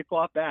credit's due. They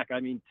fought back. I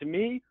mean, to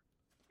me,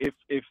 if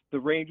the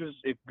Rangers,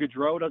 if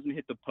Gaudreau doesn't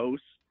hit the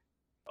post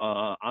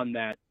on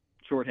that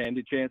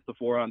shorthanded chance, the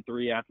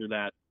 4-on-3 after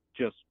that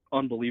just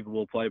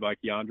unbelievable play by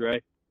Keandre,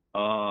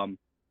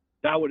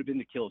 that would have been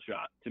the kill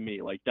shot to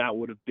me. Like that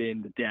would have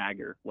been the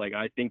dagger. Like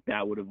I think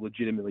that would have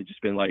legitimately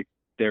just been like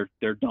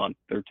they're done.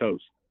 They're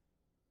toast.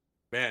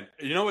 Man,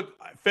 you know what,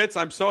 Fitz?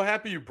 I'm so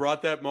happy you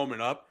brought that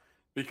moment up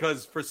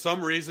because for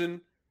some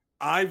reason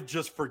I've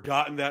just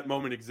forgotten that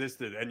moment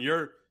existed. And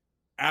you're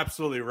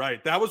absolutely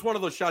right. That was one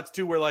of those shots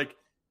too where like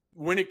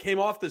when it came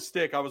off the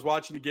stick, I was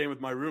watching the game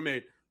with my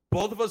roommate.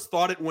 Both of us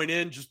thought it went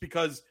in just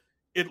because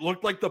it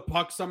looked like the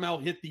puck somehow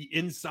hit the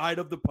inside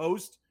of the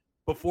post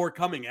before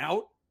coming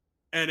out.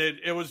 And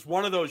it was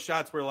one of those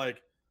shots where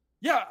like,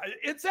 yeah,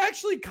 it's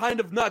actually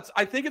kind of nuts.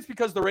 I think it's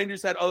because the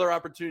Rangers had other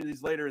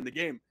opportunities later in the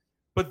game.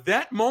 But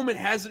that moment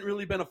hasn't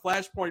really been a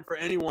flashpoint for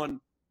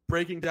anyone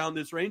breaking down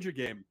this Ranger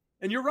game.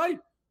 And you're right.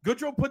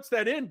 Gaudreau puts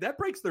that in. That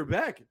breaks their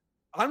back.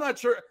 I'm not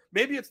sure.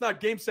 Maybe it's not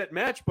game, set,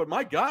 match, but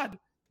my God,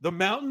 the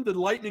mountain the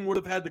Lightning would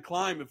have had to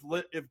climb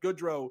if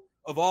Gaudreau,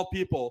 of all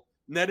people,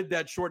 netted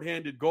that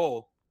shorthanded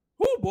goal.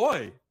 Oh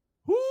boy.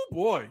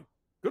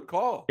 Good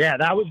call. Yeah,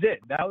 that was it.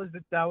 That was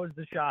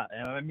the shot.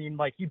 And I mean,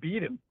 like he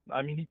beat him.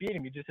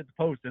 He just hit the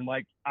post. And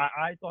like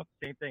I thought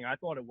the same thing. I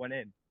thought it went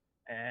in.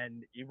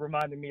 And it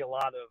reminded me a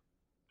lot of,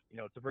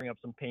 to bring up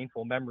some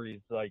painful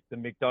memories, like the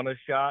McDonough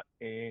shot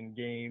in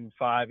Game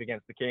 5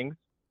 against the Kings,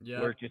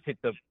 where it just hit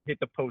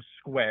the post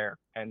square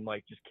and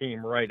like just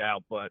came right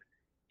out. But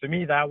to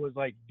me, that was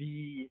like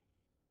the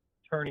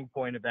turning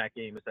point of that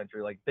game,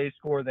 essentially. Like they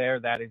score there,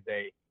 that is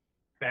a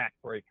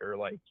backbreaker.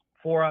 Like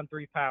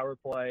 4-on-3 power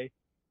play,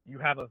 you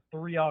have a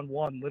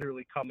 3-on-1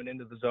 literally coming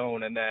into the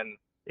zone, and then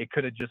it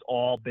could have just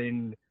all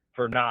been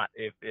for naught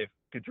if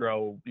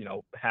Gaudreau,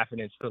 half an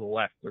inch to the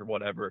left or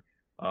whatever.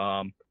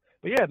 But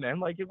yeah, man,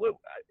 like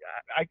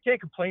I can't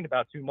complain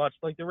about too much.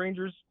 Like the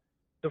Rangers,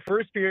 the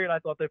first period I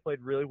thought they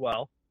played really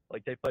well.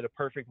 Like they played a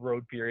perfect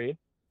road period.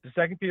 The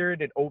second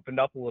period it opened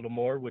up a little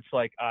more, which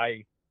like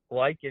I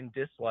like and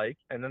dislike.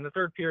 And then the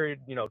third period,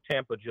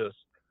 Tampa just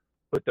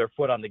put their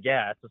foot on the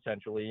gas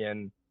essentially,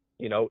 and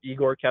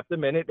Igor kept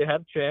them in it. They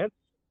had a chance.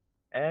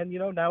 And,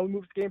 now we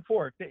move to Game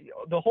 4.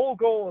 The whole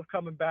goal of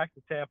coming back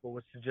to Tampa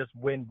was to just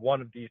win one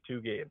of these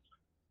two games.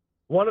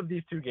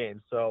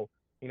 So,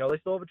 they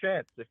still have a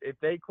chance. If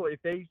they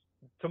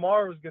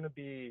tomorrow is going to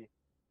be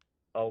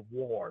a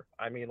war.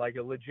 I mean, like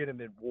a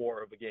legitimate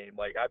war of a game.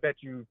 Like, I bet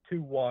you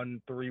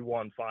 2-1,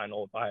 3-1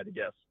 final if I had to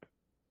guess.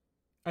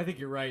 I think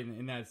you're right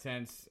in that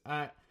sense.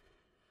 I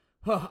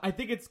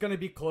think it's going to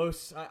be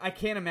close. I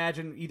can't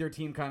imagine either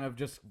team kind of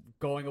just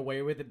going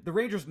away with it. The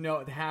Rangers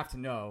have to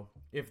know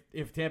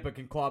if Tampa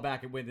can claw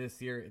back and win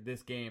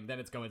this game, then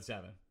it's going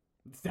 7.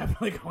 It's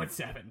definitely going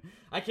 7.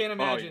 I can't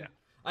imagine. Oh, yeah.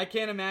 I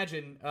can't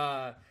imagine.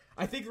 I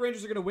think the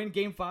Rangers are going to win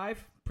Game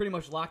 5. Pretty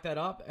much lock that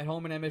up at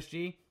home in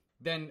MSG.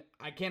 Then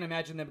I can't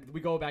imagine that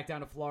we go back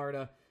down to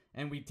Florida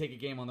and we take a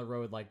game on the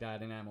road like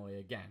that in Emily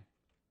again.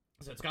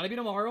 So it's got to be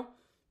tomorrow.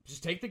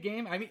 Just take the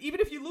game. I mean, even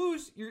if you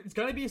lose, it's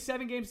going to be a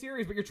 7-game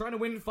series, but you're trying to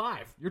win in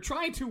 5. You're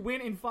trying to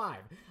win in 5.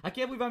 I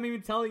can't believe I'm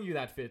even telling you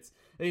that, Fitz.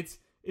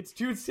 It's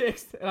June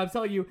 6th, and I'm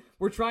telling you,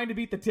 we're trying to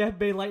beat the Tampa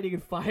Bay Lightning in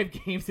 5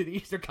 games in the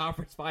Eastern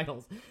Conference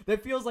Finals.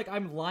 That feels like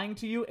I'm lying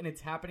to you, and it's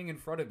happening in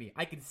front of me.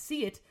 I can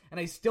see it, and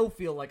I still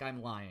feel like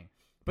I'm lying.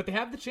 But they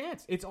have the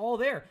chance. It's all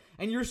there.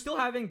 And you're still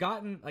haven't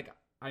gotten, like,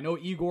 I know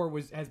Igor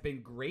has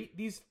been great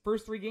these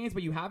first 3 games,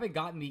 but you haven't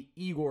gotten the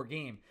Igor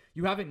game.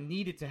 You haven't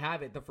needed to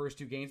have it the first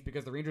 2 games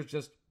because the Rangers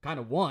just kind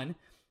of won.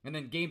 And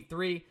then Game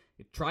 3,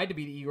 it tried to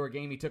be the Igor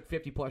game. He took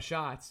 50-plus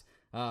shots.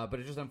 But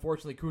it just,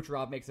 unfortunately,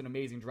 Kucherov makes an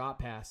amazing drop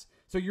pass.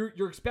 So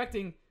you're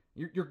expecting,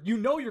 you're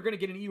going to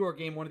get an Igor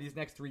game one of these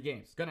next 3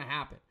 games. It's going to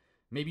happen.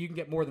 Maybe you can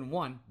get more than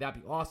one.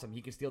 That'd be awesome.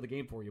 He can steal the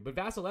game for you. But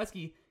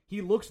Vasilevsky,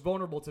 he looks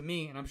vulnerable to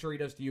me, and I'm sure he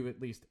does to you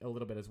at least a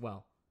little bit as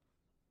well.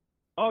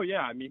 Oh,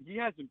 yeah. I mean, he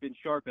hasn't been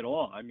sharp at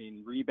all. I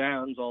mean,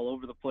 rebounds all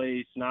over the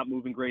place, not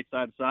moving great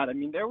side to side. I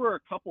mean, there were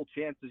a couple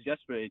chances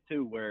yesterday,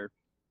 too, where,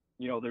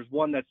 there's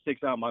one that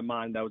sticks out in my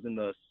mind that was in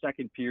the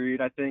second period,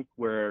 I think,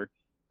 where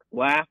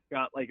Laff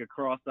got like a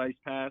cross ice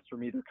pass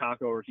from either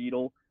Kakko or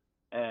Hedl,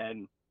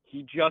 and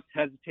he just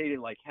hesitated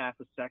like half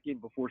a second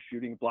before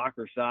shooting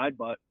blocker side,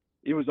 but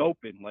it was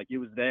open, like it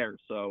was there.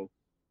 So,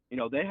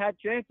 they had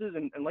chances,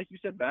 and like you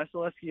said,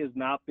 Vasilevsky has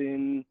not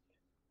been,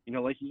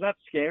 like he's not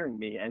scaring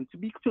me. And to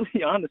be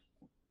completely honest,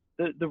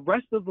 the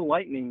rest of the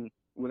Lightning,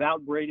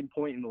 without Braden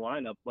Point in the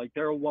lineup, like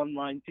they're a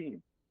one-line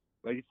team.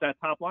 Like it's that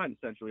top line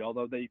essentially,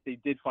 although they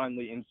did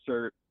finally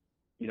insert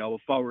a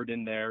forward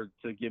in there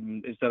to give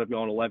him, instead of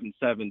going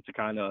 11-7, to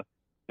kind of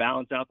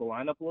balance out the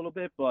lineup a little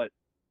bit. But,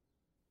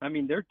 I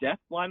mean, their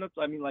depth lineups,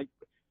 I mean, like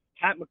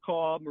Pat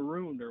McCaw,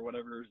 Maroon, or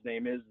whatever his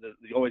name is,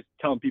 they always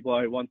telling people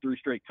I won 3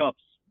 straight cups,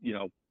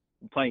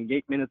 playing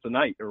 8 minutes a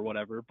night or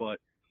whatever. But,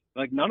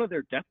 like, none of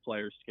their depth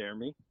players scare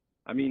me.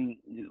 I mean,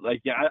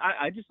 like, yeah,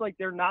 I just, like,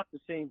 they're not the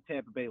same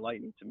Tampa Bay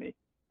Lightning to me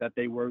that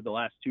they were the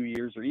last 2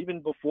 years or even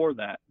before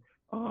that.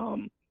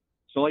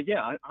 So, like,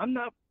 yeah, I'm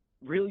not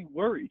really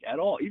worried at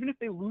all. Even if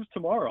they lose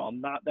tomorrow, I'm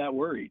not that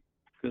worried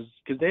because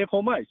they have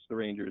home ice, the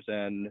Rangers.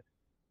 And,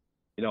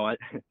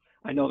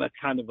 I know that's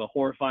kind of a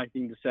horrifying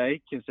thing to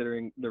say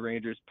considering the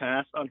Rangers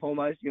passed on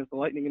home ice against the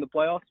Lightning in the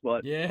playoffs,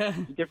 but yeah,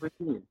 it's a different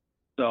team.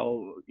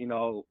 So,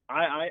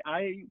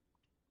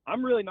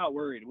 I'm really not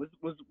worried.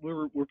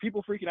 Were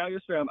people freaking out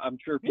yesterday? I'm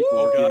sure people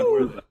were getting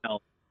where the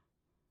hell.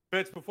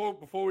 Fitz, before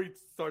we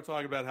start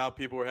talking about how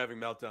people were having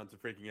meltdowns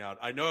and freaking out,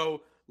 I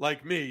know,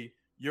 like me,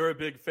 you're a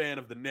big fan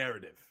of the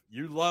narrative.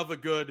 You love a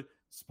good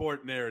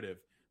sport narrative.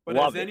 But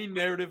has any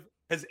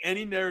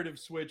narrative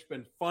switch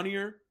been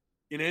funnier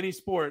in any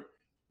sport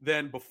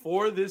than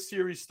before this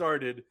series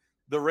started,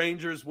 the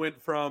Rangers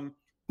went from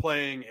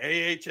playing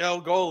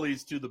AHL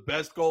goalies to the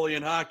best goalie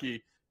in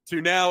hockey to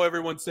now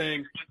everyone's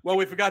saying, well,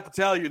 we forgot to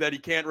tell you that he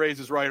can't raise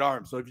his right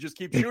arm. So if you just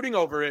keep shooting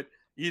over it,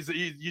 he's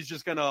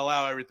just going to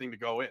allow everything to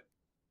go in.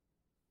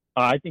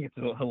 I think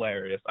it's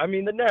hilarious. I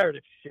mean, the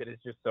narrative shit is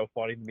just so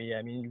funny to me.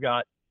 I mean, you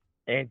got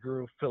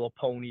Andrew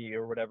Filipponi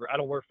or whatever. I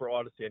don't work for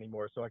Odyssey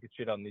anymore, so I could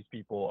shit on these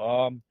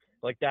people.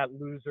 Like that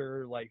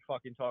loser, like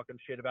fucking talking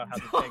shit about how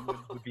the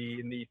Penguins would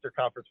be in the Eastern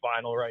Conference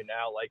Final right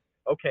now. Like,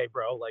 okay,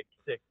 bro, like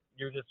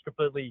you're just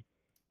completely,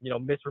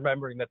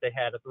 misremembering that they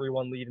had a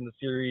 3-1 lead in the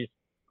series,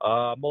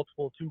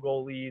 multiple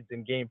 2-goal leads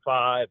in Game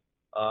 5,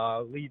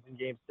 leads in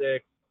Game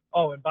 6.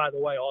 Oh, and by the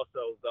way,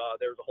 also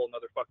there was a whole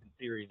nother fucking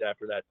series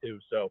after that too.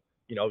 So,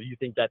 you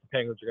think that the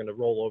Penguins are going to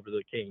roll over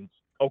the Canes?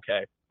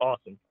 Okay,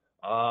 awesome.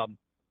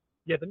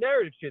 Yeah, the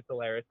narrative shit's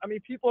hilarious. I mean,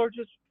 people are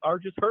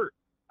just hurt.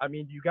 I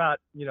mean, you got,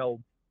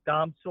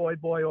 Dom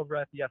Soyboy over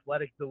at The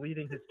Athletic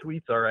deleting his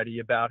tweets already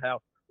about how,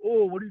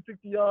 oh, what do you think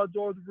the odds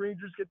are the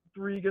Rangers get the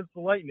 3 against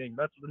the Lightning?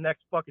 That's the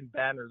next fucking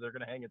banner they're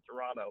going to hang in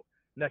Toronto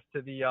next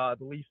to the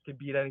Leafs can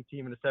beat any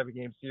team in a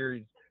 7-game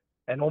series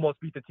and almost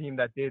beat the team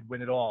that did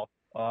win it all.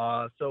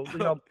 So,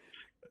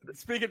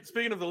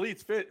 Speaking of the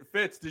Leafs,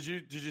 Fitz, did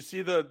you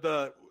see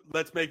the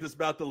Let's Make This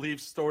About the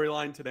Leafs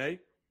storyline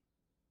today?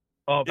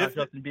 Oh, about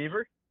Justin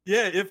Bieber?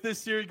 Yeah, if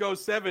this series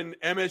goes 7,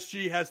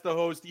 MSG has to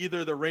host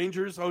either the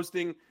Rangers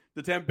hosting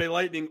the Tampa Bay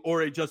Lightning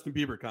or a Justin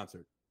Bieber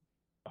concert.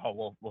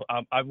 Oh, well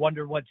I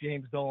wonder what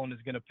James Dolan is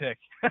going to pick.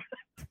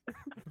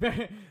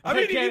 I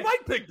mean, he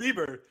might pick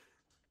Bieber.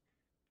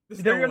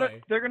 They're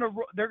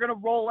gonna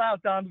roll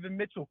out Donovan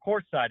Mitchell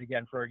courtside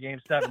again for a Game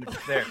 7 if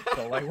it's there.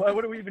 So like,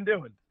 what are we even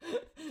doing?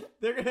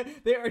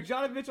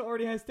 Jonathan Mitchell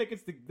already has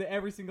tickets to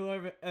every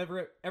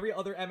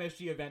other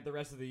MSG event the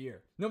rest of the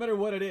year, no matter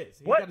what it is.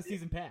 He's got a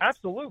season pass.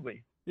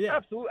 Absolutely, yeah,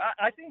 absolutely.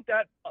 I think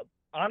that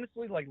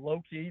honestly, like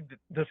low key,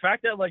 the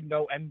fact that like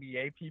no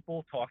NBA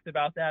people talked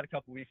about that a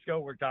couple weeks ago,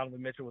 where Donovan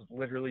Mitchell was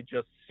literally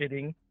just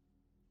sitting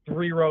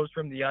 3 rows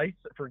from the ice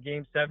for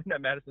Game 7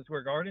 at Madison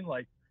Square Garden,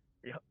 like.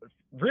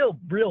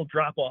 real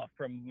drop off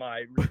from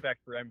my respect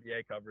for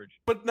NBA coverage.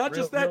 But not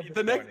just that.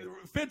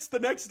 The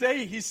next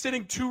day, he's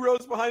sitting 2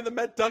 rows behind the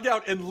Met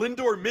dugout, and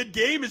Lindor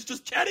mid-game is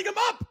just chatting him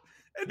up,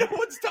 and no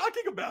one's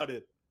talking about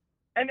it.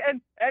 And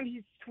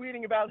he's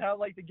tweeting about how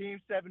like the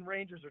Game 7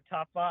 Rangers are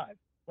top 5.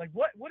 Like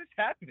what is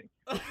happening?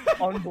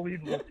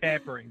 Unbelievable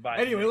tampering by.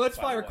 Anyway, let's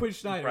fire Quinn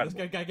Snyder.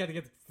 Got to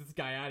get this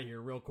guy out of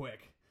here real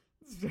quick.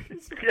 Yeah,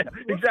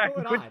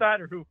 exactly. Quinn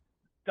Snyder, who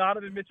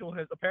Donovan Mitchell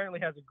apparently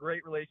has a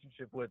great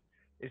relationship with,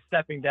 is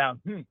stepping down.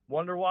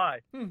 Wonder why?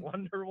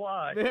 Wonder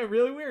why? Yeah,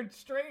 really weird,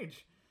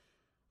 strange.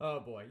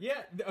 Oh boy,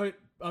 yeah.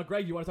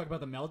 Greg, you want to talk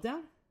about the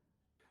meltdown?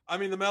 I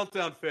mean, the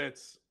meltdown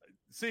fits.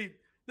 See,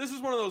 this is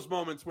one of those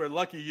moments where,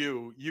 lucky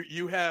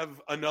you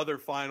have another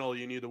final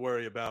you need to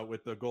worry about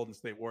with the Golden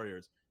State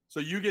Warriors. So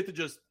you get to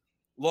just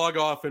log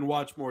off and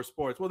watch more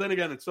sports. Well, then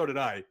again, and so did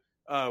I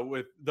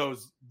with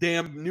those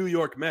damn New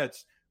York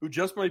Mets, who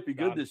just might be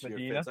good this year,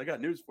 Fitz. I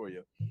got news for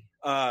you.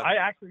 I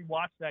actually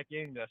watched that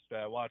game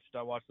yesterday. I watched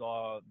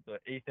the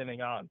 8th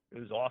inning on. It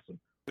was awesome.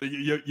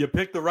 You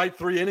picked the right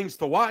 3 innings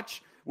to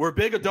watch. We're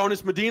big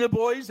Adonis Medina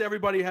boys.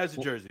 Everybody has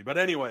a jersey. But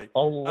anyway.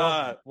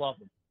 Love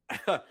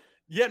them.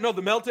 Yeah, no,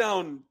 the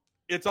meltdown,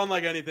 it's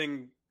unlike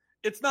anything.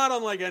 It's not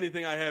unlike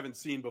anything I haven't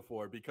seen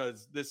before,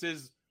 because this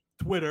is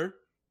Twitter.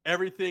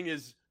 Everything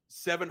is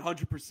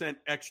 700%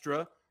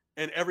 extra,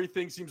 and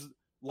everything seems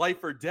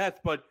life or death.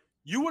 But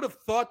you would have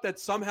thought that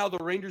somehow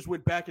the Rangers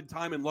went back in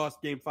time and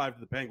lost Game 5 to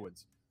the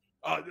Penguins.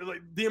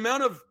 Like the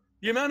amount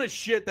of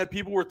shit that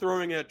people were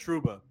throwing at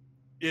Trouba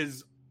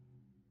is,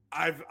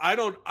 I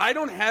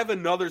don't have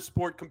another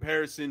sport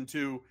comparison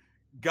to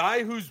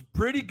guy who's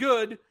pretty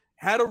good,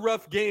 had a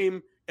rough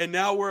game, and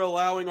now we're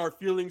allowing our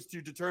feelings to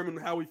determine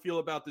how we feel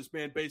about this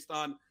man based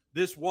on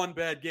this one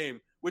bad game.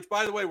 Which,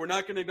 by the way, we're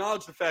not going to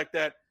acknowledge the fact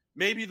that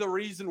maybe the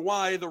reason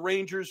why the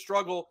Rangers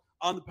struggle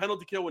on the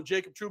penalty kill when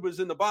Jacob Trouba is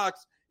in the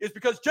box is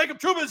because Jacob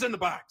Trouba is in the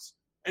box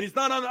and he's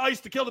not on the ice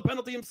to kill the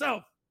penalty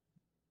himself.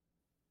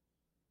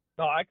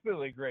 No, I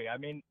completely agree. I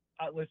mean,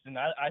 listen,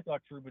 I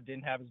thought Trouba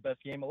didn't have his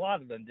best game. A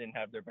lot of them didn't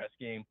have their best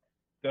game.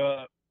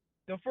 The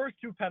first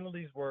 2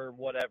 penalties were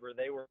whatever.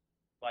 They were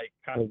like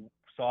kind of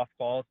soft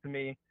calls to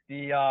me.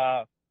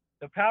 The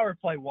power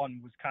play one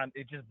was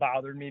it just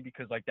bothered me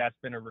because like that's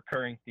been a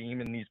recurring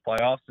theme in these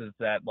playoffs, is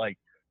that like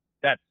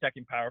that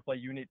second power play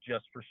unit,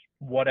 just for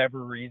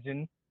whatever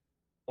reason,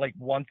 like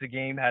once a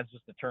game has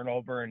just a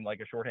turnover and like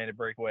a shorthanded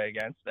breakaway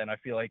against. And I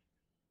feel like,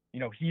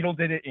 Hedl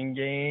did it in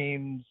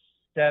Game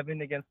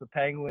 7 against the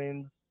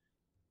Penguins.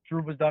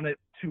 Trouba's done it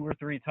 2 or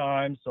 3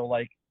 times. So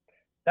like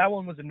that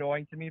one was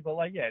annoying to me, but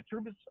like, yeah,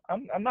 Trouba's,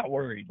 I'm not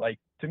worried. Like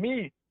to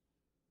me,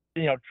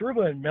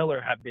 Trouba and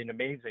Miller have been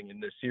amazing in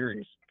this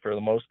series for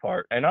the most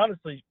part. And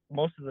honestly,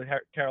 most of the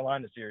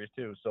Carolina series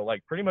too. So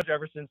like pretty much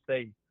ever since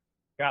they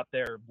got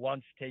their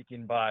lunch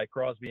taken by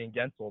Crosby and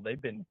Gensel,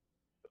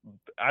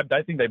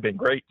 I think they've been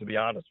great, to be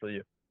honest with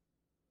you.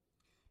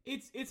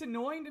 It's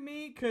annoying to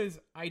me because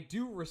I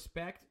do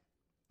respect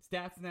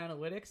stats and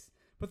analytics,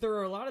 but there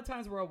are a lot of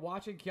times where I'm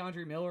watching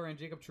Keandre Miller and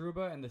Jacob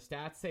Trouba and the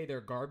stats say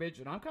they're garbage,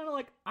 and I'm kind of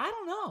like, I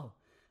don't know.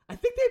 I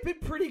think they've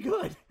been pretty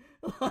good.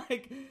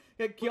 Like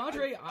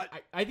Keandre,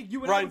 I think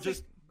you and Ryan,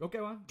 just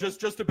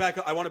to back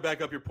up, I want to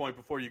back up your point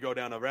before you go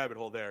down a rabbit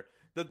hole there.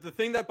 The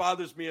thing that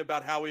bothers me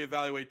about how we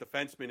evaluate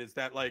defensemen is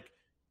that, like,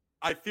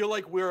 I feel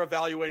like we're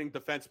evaluating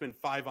defensemen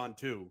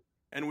 5-on-2,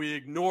 and we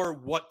ignore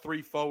what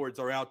 3 forwards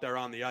are out there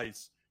on the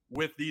ice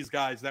with these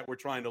guys that we're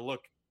trying to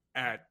look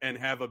at and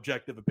have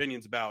objective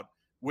opinions about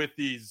with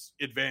these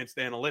advanced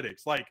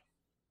analytics. Like,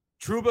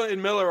 Trouba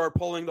and Miller are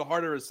pulling the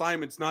harder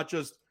assignments, not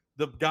just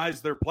the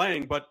guys they're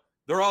playing, but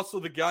they're also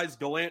the guys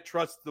Gallant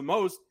trusts the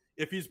most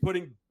if he's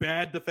putting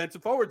bad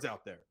defensive forwards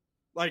out there.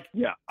 Like,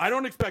 yeah, I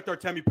don't expect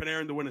Artemi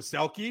Panarin to win a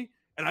Selke,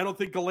 and I don't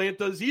think Gallant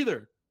does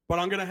either. But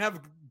I'm going to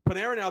have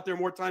Panarin out there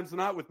more times than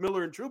not with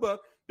Miller and Trouba,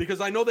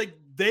 because I know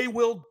they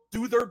will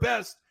do their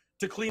best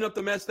to clean up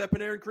the mess that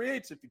Panarin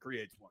creates if he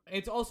creates one.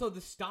 It's also the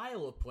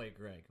style of play,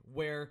 Greg,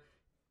 where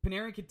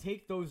Panarin can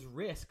take those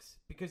risks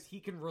because he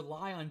can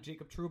rely on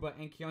Jacob Trouba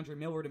and Keandre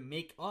Miller to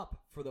make up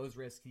for those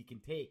risks he can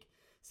take.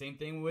 Same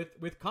thing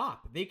with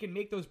Kopp. They can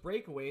make those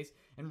breakaways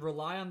and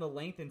rely on the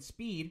length and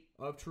speed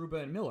of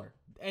Trouba and Miller.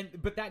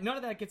 But none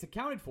of that gets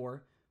accounted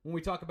for when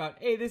we talk about,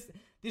 hey,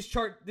 this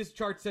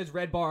chart says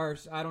red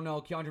bars. I don't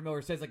know. Keandre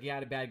Miller says like he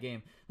had a bad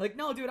game. Like,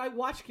 no, dude, I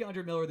watched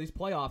Keandre Miller these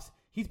playoffs.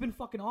 He's been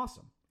fucking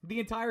awesome the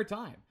entire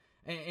time.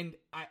 And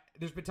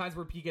there's been times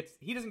where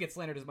he doesn't get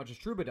slandered as much as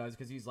Trouba does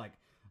because he's like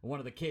one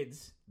of the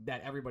kids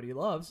that everybody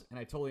loves, and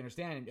I totally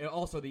understand. And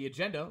also the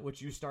agenda,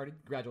 which you started.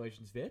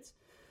 Congratulations, Fitz.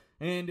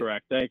 And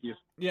correct. Thank you.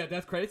 Yeah,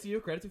 that's credit to you.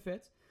 Credit to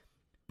Fitz.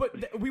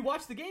 But we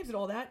watch the games and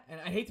all that, and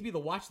I hate to be the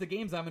watch the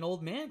games, I'm an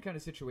old man kind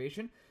of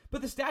situation,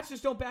 but the stats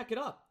just don't back it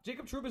up.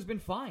 Jacob Trouba's been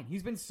fine.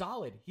 He's been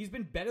solid. He's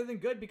been better than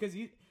good because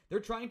they're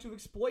trying to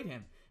exploit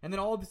him. And then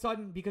all of a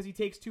sudden, because he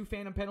takes 2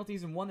 phantom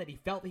penalties and one that he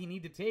felt he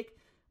needed to take,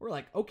 we're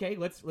like, okay,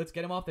 let's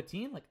get him off the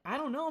team. Like, I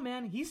don't know,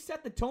 man. He's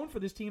set the tone for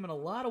this team in a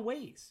lot of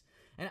ways.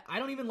 And I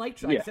don't even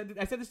like Yeah.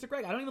 I said this to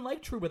Greg. I don't even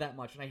like Trouba that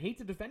much, and I hate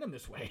to defend him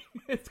this way.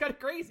 It's kind of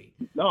crazy.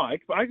 No, I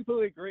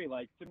completely agree.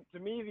 Like to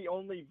me, the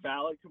only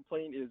valid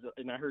complaint is,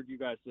 and I heard you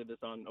guys say this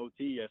on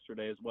OT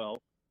yesterday as well.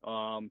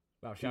 Wow,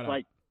 shout it's out.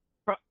 like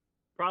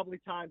probably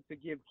time to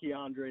give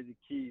Keandre the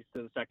keys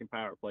to the second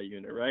power play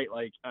unit, right?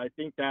 Like I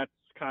think that's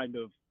kind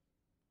of,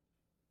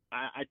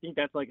 I think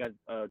that's like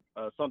a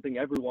something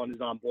everyone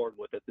is on board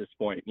with at this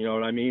point. You know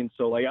what I mean?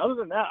 So like other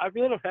than that, I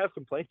really don't have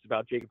complaints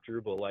about Jacob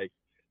Trouba. Like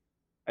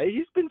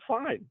he's been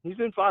fine. He's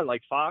been fine.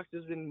 Like Fox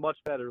has been much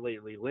better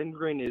lately.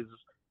 Lindgren is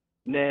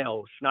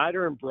nailed.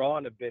 Schneider and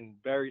Braun have been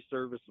very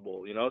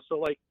serviceable. You know, so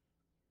like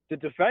the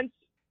defense.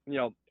 You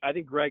know, I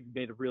think Greg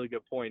made a really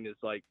good point. Is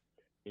like,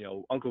 you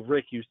know, Uncle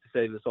Rick used to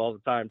say this all the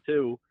time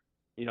too.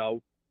 You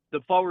know,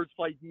 the forwards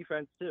play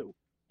defense too.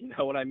 You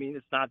know what I mean?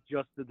 It's not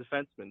just the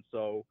defensemen.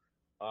 So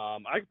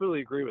I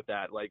completely agree with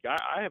that. Like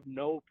I have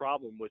no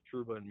problem with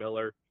Trouba and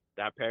Miller,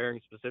 that pairing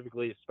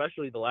specifically,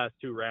 especially the last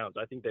 2 rounds.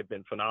 I think they've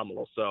been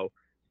phenomenal. So,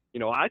 you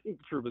know, I think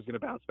Trouba's going to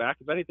bounce back.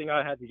 If anything,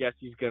 I had to guess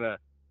he's going to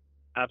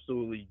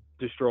absolutely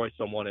destroy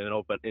someone in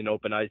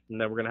open ice, and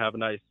then we're going to have a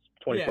nice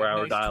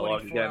 24-hour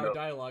dialogue again. 24-hour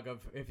dialogue of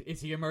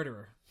is he a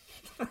murderer?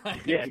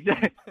 Yeah,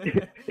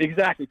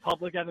 exactly.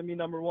 Public enemy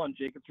number 1,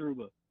 Jacob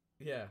Trouba.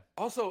 Yeah.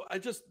 Also,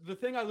 the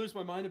thing I lose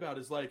my mind about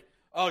is like,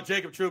 oh,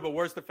 Jacob Trouba,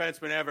 worst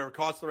defenseman ever,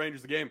 cost the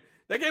Rangers the game.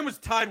 That game was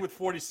tied with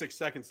 46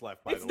 seconds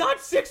left, by the way. It's not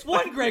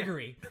 6-1,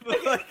 Gregory.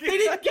 Like, they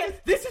didn't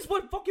get. This is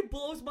what fucking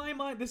blows my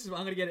mind. This is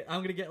I'm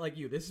gonna get like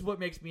you. This is what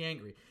makes me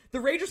angry. The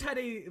Rangers had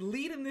a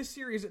lead in this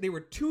series. They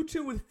were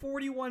 2-2 with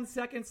 41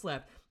 seconds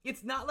left.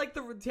 It's not like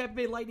the Tampa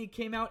Bay Lightning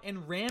came out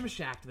and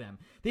ramshacked them.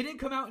 They didn't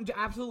come out and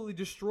absolutely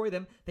destroy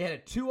them. They had a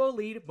 2-0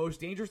 lead,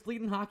 most dangerous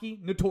lead in hockey,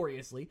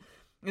 notoriously.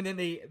 And then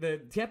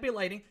the Tampa Bay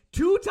Lightning,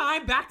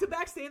 2-time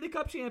back-to-back Stanley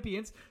Cup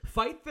champions,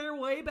 fight their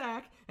way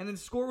back and then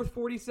score with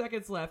 40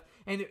 seconds left.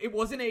 And it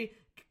wasn't a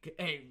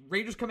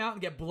Rangers come out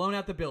and get blown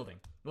out the building.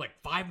 Like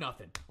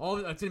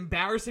 5-0. It's an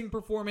embarrassing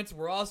performance.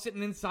 We're all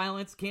sitting in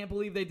silence. Can't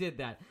believe they did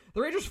that.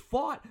 The Rangers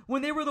fought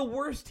when they were the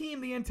worst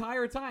team the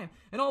entire time.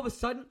 And all of a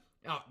sudden,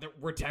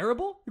 we're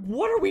terrible?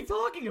 What are we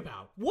talking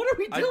about? What are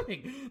we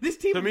doing? This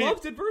team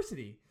loves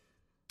adversity.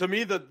 To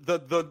me,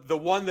 the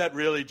one that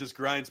really just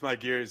grinds my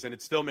gears, and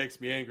it still makes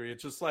me angry,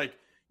 it's just like,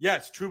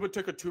 yes, Trouba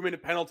took a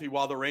 2-minute penalty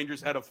while the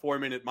Rangers had a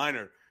 4-minute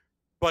minor.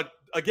 But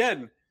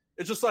again,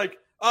 it's just like,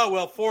 oh,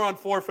 well,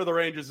 4-on-4 for the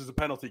Rangers is a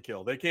penalty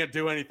kill. They can't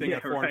do anything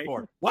at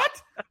 4-on-4.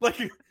 What? Like,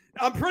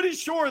 I'm pretty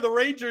sure the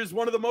Rangers,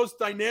 one of the most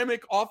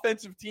dynamic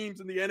offensive teams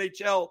in the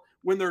NHL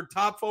when their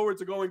top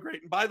forwards are going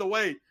great. And by the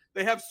way,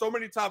 they have so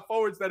many top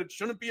forwards that it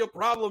shouldn't be a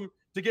problem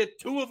to get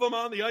 2 of them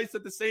on the ice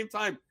at the same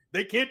time.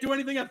 They can't do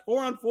anything at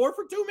 4-on-4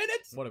 for 2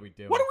 minutes? What are we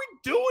doing? What are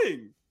we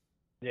doing?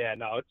 Yeah,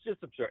 no, it's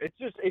just absurd.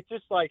 It's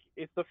just like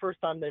it's the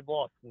first time they've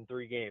lost in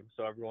 3 games,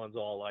 so everyone's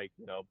all like,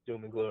 you know,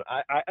 doom and gloom.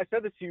 I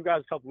said this to you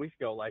guys a couple weeks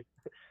ago. Like,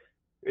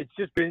 it's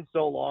just been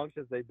so long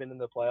since they've been in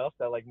the playoffs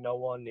that like no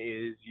one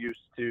is used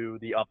to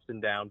the ups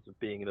and downs of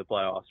being in the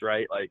playoffs,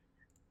 right? Like,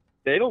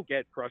 they don't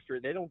get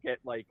frustrated. They don't get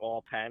like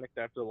all panicked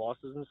after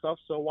losses and stuff.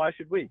 So why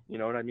should we? You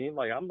know what I mean?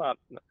 Like, I'm not.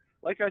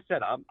 Like I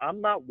said, I'm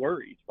not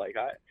worried. Like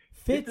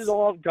Fitz, this has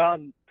all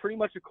gone pretty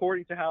much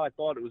according to how I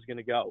thought it was going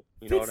to go.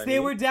 You know what I mean? They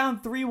were down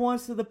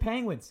 3-1 to the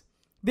Penguins.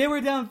 They were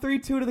down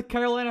 3-2 to the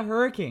Carolina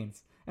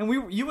Hurricanes, and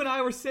you and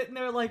I were sitting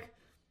there like,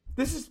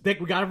 we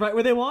got them right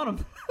where they want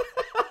them.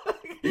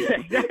 Yeah,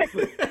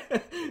 exactly.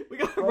 We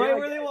got them right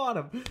where they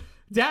want them.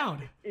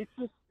 Down.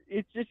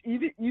 It's just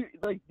even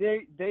like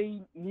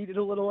they needed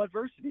a little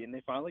adversity and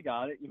they finally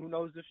got it. Who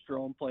knows if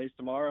Strome plays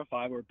tomorrow? If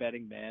I were a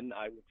betting man,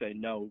 I would say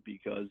no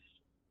because,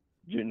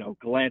 you know,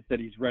 Gallant said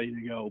he's ready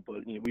to go,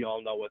 but you know, we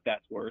all know what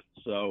that's worth.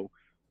 So,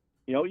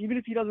 you know, even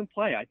if he doesn't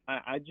play,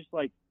 I just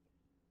like,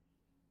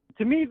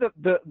 to me,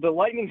 the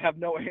Lightning have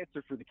no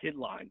answer for the kid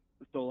line.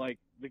 So like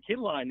the kid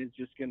line is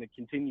just going to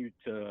continue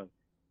to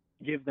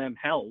give them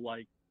hell.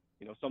 Like,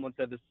 you know, someone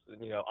said this,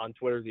 you know, on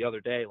Twitter the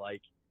other day,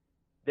 like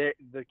the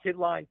kid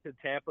line to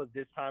Tampa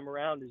this time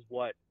around is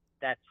what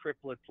that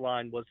triplets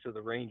line was to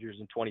the Rangers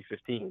in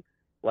 2015.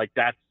 Like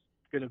that's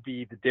going to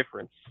be the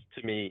difference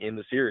to me in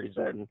the series.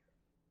 And,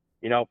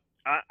 you know,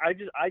 I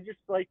just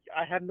like,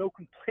 I have no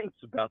complaints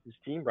about this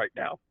team right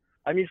now.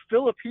 I mean,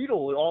 Filipino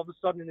all of a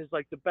sudden is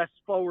like the best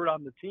forward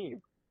on the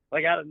team,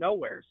 like out of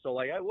nowhere. So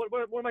like, what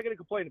am I going to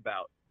complain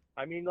about?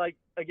 I mean, like,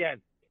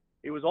 again,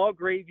 it was all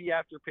gravy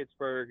after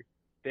Pittsburgh.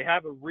 They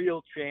have a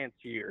real chance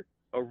here,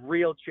 a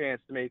real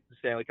chance to make the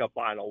Stanley Cup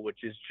final,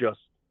 which is just,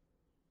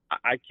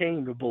 I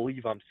can't even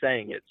believe I'm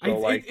saying it.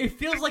 So it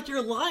feels like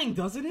you're lying,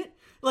 doesn't it?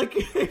 Like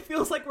it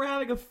feels like we're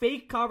having a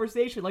fake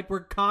conversation, like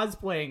we're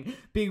cosplaying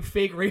being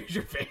fake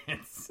Ranger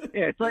fans.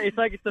 Yeah, it's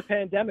like it's the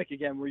pandemic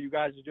again, where you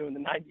guys are doing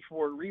the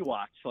 '94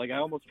 rewatch. Like I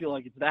almost feel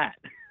like it's that.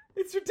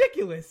 It's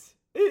ridiculous.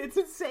 It's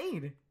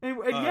insane. And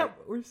yeah,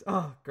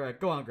 Greg,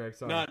 go on, Greg.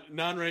 Sorry.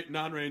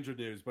 Non-Ranger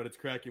news, but it's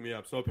cracking me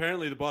up. So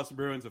apparently the Boston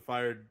Bruins have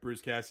fired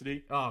Bruce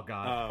Cassidy. Oh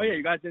God. Oh yeah,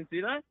 you guys didn't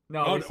see that?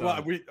 No.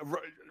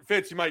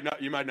 Fitz, you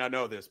might not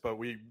know this, but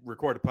we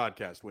record a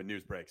podcast when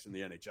news breaks in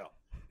the NHL.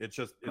 It's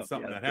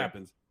something that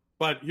happens.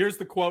 But here's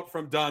the quote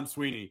from Don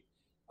Sweeney.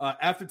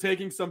 After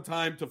taking some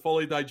time to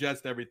fully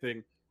digest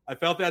everything, I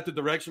felt that the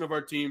direction of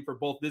our team for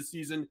both this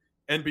season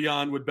and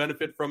beyond would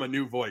benefit from a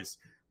new voice.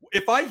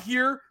 If I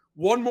hear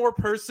one more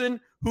person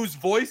whose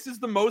voice is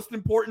the most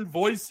important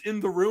voice in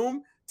the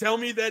room tell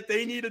me that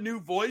they need a new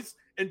voice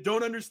and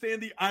don't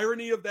understand the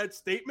irony of that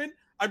statement,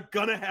 I'm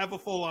going to have a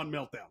full-on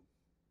meltdown.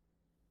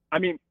 I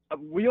mean,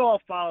 we all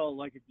follow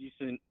like a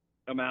decent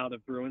amount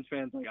of Bruins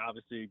fans. Like,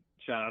 obviously,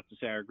 shout out to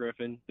Sarah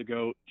Griffin, the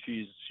GOAT.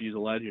 She's a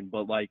legend.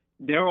 But like,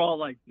 they're all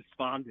like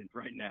despondent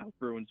right now,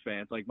 Bruins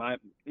fans. Like my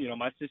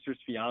sister's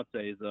fiance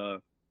is a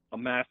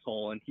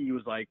masshole, and he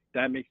was like,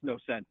 that makes no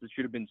sense. It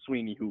should have been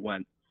Sweeney who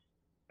went.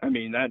 I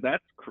mean,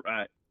 that's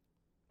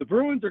the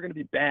Bruins are going to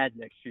be bad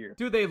next year.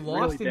 Dude, they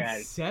lost really in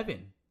bad.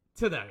 7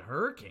 to the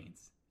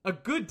Hurricanes. A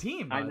good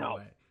team, by the know.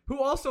 way. Who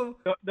also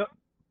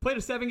played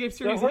a 7-game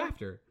series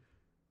after.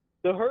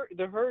 The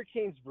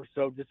Hurricanes were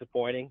so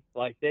disappointing.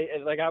 Like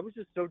I was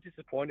just so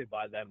disappointed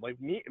by them. Like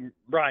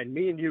Brian,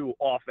 me and you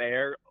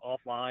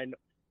offline,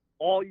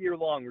 all year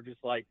long, we're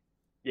just like,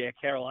 yeah,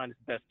 Carolina's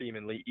the best team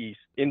in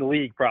the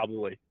league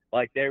probably.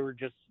 Like they were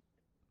just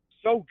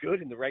so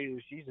good in the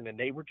regular season, and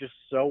they were just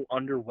so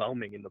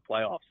underwhelming in the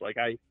playoffs. Like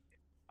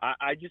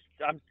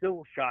I'm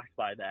still shocked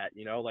by that.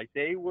 You know, like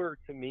they were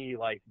to me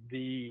like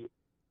the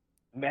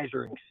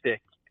measuring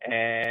stick.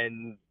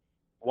 And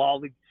while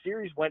the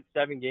series went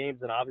 7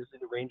 games, and obviously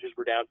the Rangers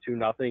were down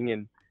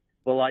 2-0,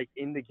 but like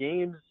in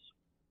games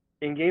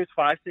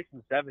 5, 6,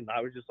 and 7,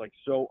 I was just like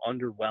so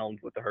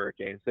underwhelmed with the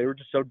Hurricanes. They were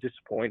just so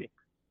disappointing.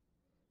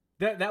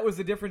 That was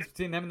the difference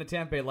between them and the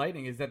Tampa Bay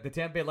Lightning, is that the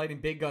Tampa Bay Lightning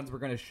big guns were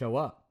going to show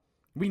up.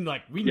 We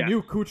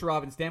knew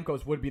Kucherov and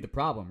Stamkos would be the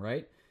problem,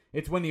 right?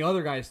 It's when the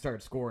other guys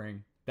start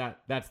scoring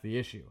that's the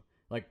issue.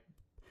 Like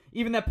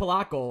even that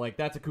Palat goal, like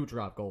that's a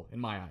Kucherov goal in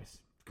my eyes.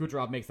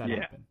 Kucherov makes that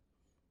happen.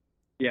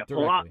 Yeah,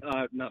 not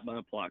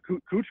Palat.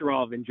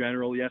 Kucherov in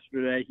general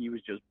yesterday, he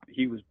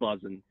was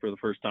buzzing for the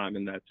first time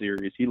in that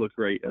series. He looked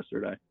great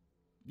yesterday.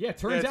 Yeah,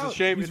 turns out it's a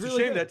shame. he's It's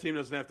really a shame good. that team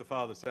doesn't have to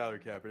follow the salary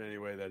cap in any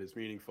way that is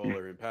meaningful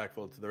or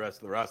impactful to the rest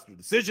of the roster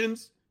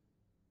decisions.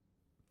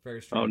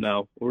 Very strange. Oh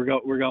no, we're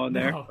going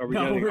there. No, Are we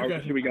no, going? we're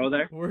good. Should we go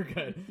there? We're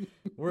good.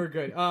 We're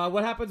good.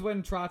 What happens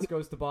when Trotz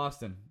goes to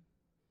Boston?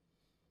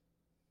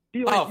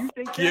 See, like, you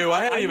think that?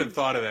 I hadn't even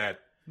thought of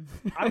that.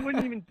 I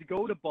wouldn't even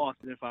go to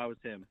Boston if I was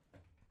him.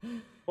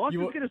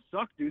 Boston's gonna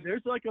suck, dude.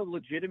 There's like a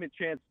legitimate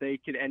chance they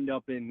could end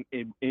up in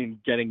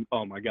getting.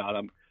 Oh my God,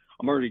 I'm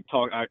already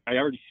talking. I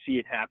already see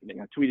it happening.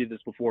 I tweeted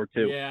this before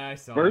too. Yeah, I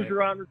saw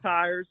Bergeron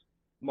retires.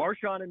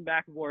 Marchand and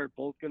McAvoy are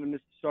both gonna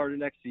miss the start of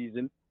next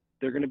season.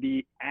 They're gonna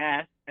be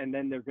ass, and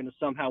then they're gonna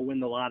somehow win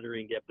the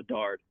lottery and get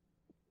Bedard.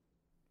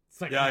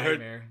 It's like Yeah, a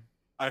nightmare.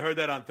 I heard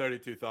that on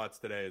 32 Thoughts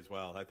today as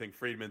well. I think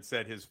Friedman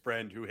said his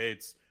friend who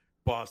hates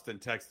Boston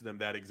texted him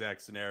that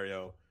exact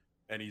scenario,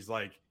 and he's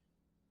like,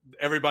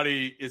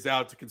 everybody is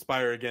out to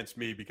conspire against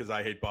me because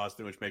I hate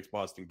Boston, which makes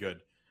Boston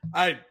good.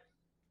 I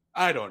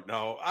don't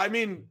know. I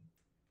mean,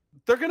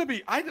 they're going to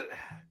be. I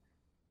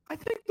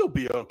think they'll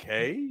be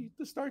okay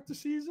to start the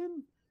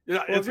season.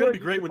 It's going to be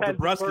great when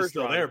DeBrusque's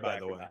still there, by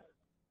the way.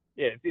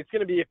 Yeah, it's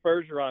going to be if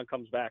Bergeron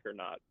comes back or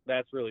not.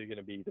 That's really going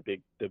to be the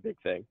big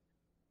thing.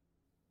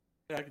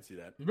 Yeah, I can see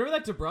that. Remember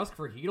that DeBrusque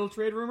for Hedl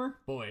trade rumor?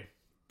 Boy,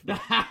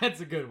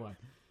 that's a good one.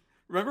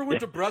 Remember when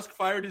DeBrusque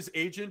fired his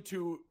agent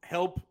to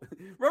help?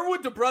 Remember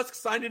when DeBrusque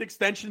signed an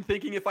extension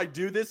thinking if I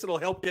do this, it'll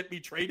help get me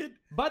traded?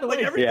 By the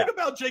way, everything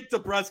about Jake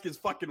DeBrusque is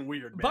fucking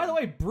weird, man. By the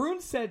way,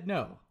 Bruins said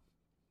no.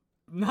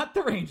 Not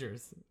the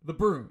Rangers. The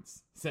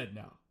Bruins said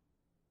no.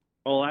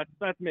 Well,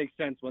 that makes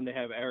sense when they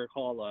have Eric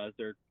Halla as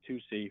their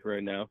 2C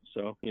right now.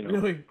 So, who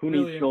really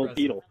needs Philip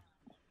Hedl?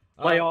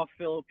 Playoff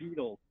Philip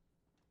Hedl.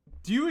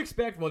 Do you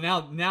expect? Well,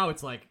 now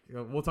it's like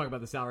we'll talk about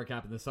the salary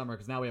cap in the summer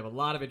because now we have a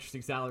lot of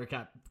interesting salary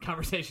cap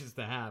conversations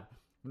to have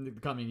in the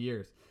coming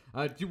years.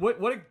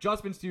 What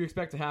adjustments do you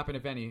expect to happen,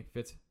 if any,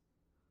 Fitz?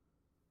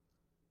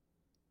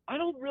 I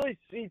don't really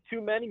see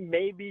too many.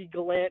 Maybe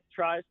Gallant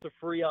tries to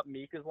free up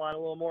Mika's line a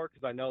little more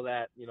because I know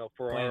that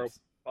Ferraro,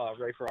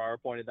 Ray Ferraro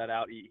pointed that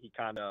out. He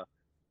kind of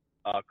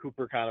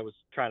Cooper kind of was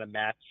trying to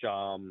match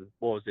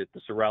the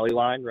Cirelli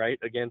line right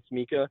against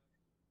Mika.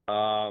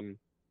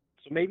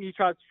 So maybe he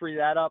tries to free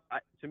that up.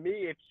 To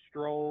me, if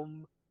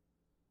Strome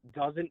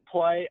doesn't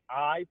play,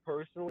 I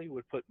personally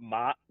would put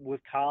Mott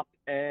with Kopp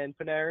and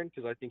Panarin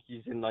because I think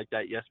he's in like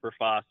that Jesper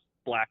Foss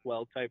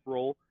Blackwell type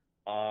role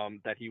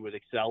that he would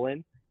excel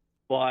in.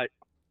 But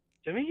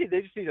to me,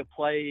 they just need to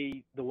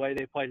play the way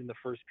they played in the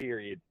first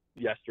period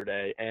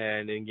yesterday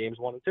and in games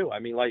 1 and 2. I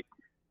mean,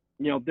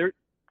 they're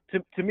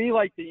to me,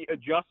 like the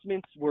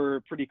adjustments were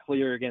pretty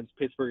clear against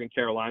Pittsburgh and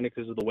Carolina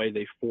because of the way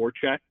they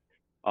forecheck.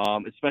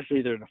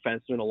 Especially their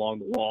defensemen along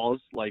the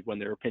walls, like when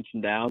they were pinching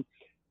down.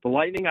 The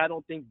Lightning, I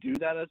don't think, do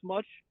that as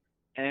much.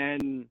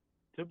 And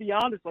to be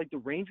honest, like the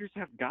Rangers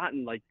have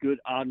gotten like good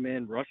odd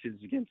man rushes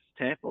against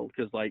Tampa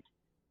because like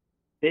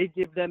they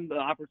give them the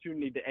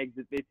opportunity to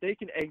exit. If they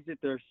can exit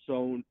their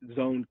zone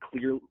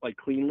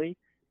cleanly,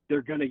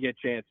 they're gonna get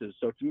chances.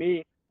 So to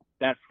me,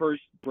 that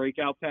first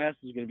breakout pass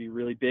is going to be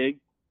really big.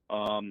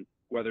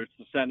 Whether it's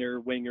the center,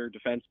 winger,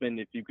 defenseman,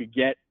 if you could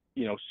get,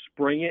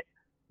 spring it,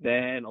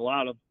 then a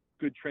lot of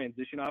good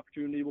transition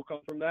opportunity will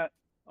come from that.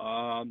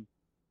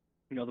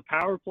 The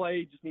power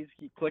play just needs to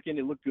keep clicking.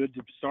 It looked good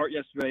to start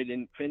yesterday,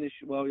 didn't finish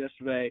well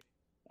yesterday.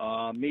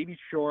 Maybe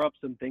shore up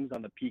some things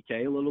on the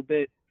PK a little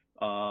bit.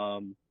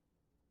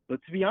 But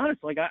to be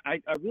honest, like I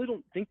really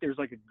don't think there's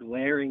like a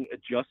glaring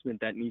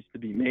adjustment that needs to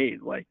be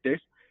made. Like the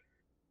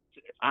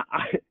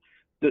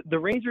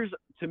Rangers,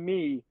 to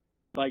me,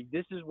 like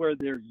this is where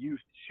their youth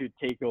should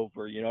take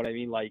over. You know what I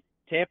mean? Like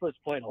Tampa's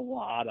played a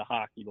lot of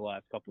hockey the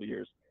last couple of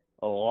years,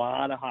 a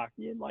lot of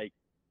hockey, and like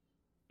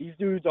these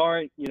dudes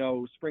aren't,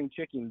 spring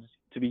chickens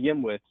to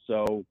begin with.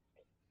 So,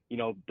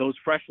 those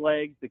fresh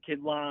legs, the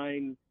kid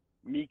line,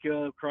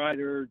 Mika,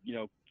 Kreider,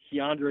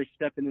 Keandre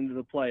stepping into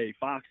the play,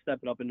 Fox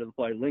stepping up into the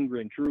play,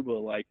 Lindgren,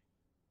 Trouba, like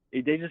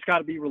they just got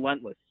to be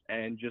relentless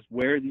and just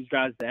wear these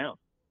guys down.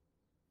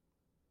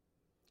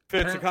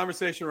 Fitz, a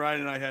conversation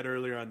Ryan and I had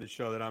earlier on the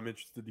show that I'm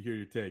interested to hear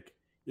your take.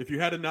 If you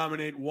had to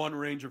nominate one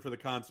Ranger for the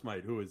Conn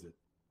Smythe, who is it?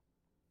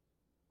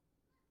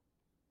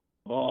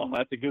 Oh,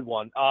 that's a good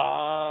one.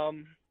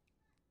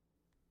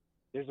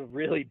 There's a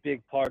really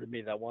big part of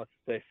me that wants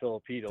to say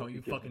Filipino. Don't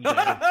you fucking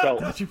dare.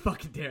 Don't you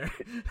fucking dare.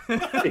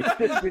 It's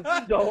just been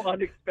so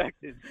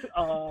unexpected.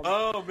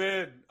 Oh,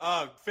 man.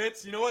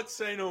 Fitz, you know what?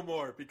 Say no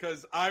more,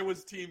 because I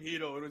was Team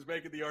Hedl and was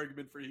making the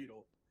argument for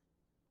Hedl.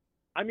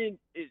 I mean,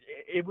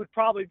 it would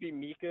probably be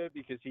Mika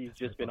because he's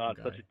just been on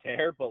such a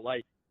tear. But,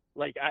 I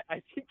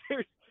think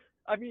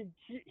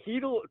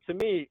Hedl, to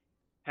me,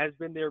 has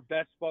been their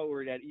best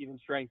forward at even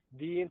strength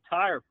the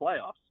entire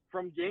playoffs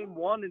from game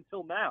one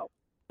until now.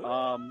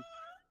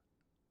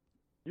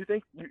 You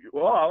think?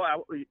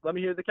 Let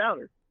me hear the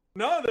counter.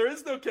 No, there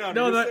is no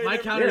counter. No, my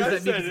counter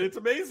is that it's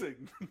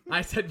amazing.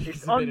 I said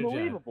it's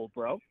unbelievable,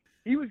 bro.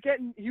 He was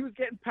getting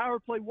power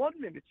play 1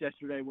 minute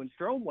yesterday when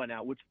Strome went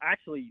out, which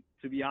actually,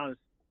 to be honest,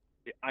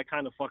 I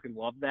kind of fucking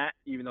love that,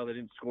 even though they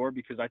didn't score,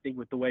 because I think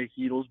with the way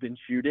Hedl's been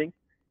shooting,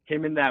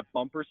 him in that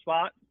bumper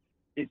spot,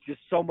 it's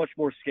just so much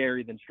more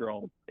scary than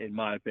Strome, in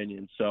my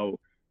opinion. So,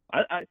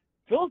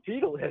 Philip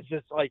Hedl has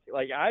just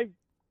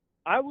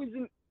I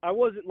wouldn't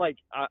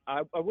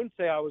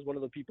say I was one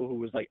of the people who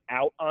was like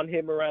out on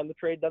him around the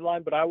trade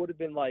deadline, but I would have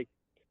been like,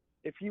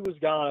 if he was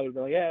gone, I would have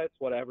been like, yeah, it's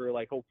whatever.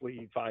 Like, hopefully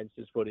he finds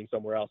his footing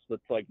somewhere else. But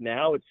like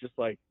now, it's just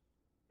like,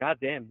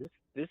 goddamn,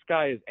 this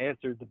guy has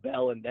answered the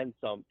bell and then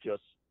some,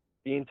 just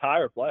the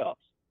entire playoffs.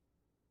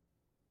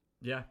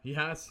 Yeah, he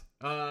has.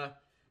 At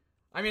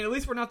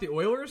least we're not the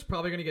Oilers.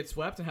 Probably going to get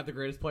swept and have the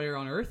greatest player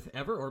on earth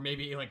ever, or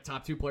maybe like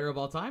top 2 player of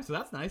all time. So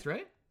that's nice,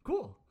 right?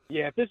 Cool.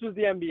 Yeah, if this was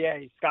the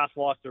NBA, Scott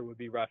Foster would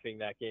be reffing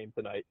that game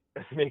tonight,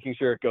 making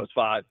sure it goes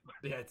 5.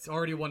 Yeah, it's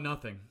already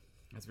 1-0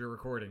 as we're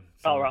recording.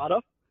 So. Colorado?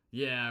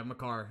 Yeah,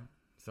 Makar.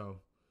 So.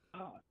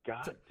 Oh,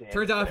 God damn.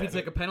 Turns out if you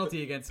take a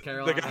penalty against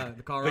Colorado,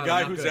 the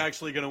guy who's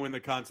actually going to win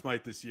the Conn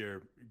Smythe this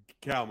year,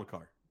 Cale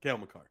Makar.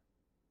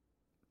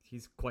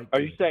 He's quite Are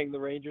good. you saying the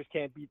Rangers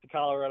can't beat the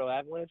Colorado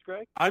Avalanche,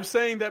 Greg? I'm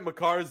saying that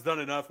Makar has done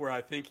enough where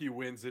I think he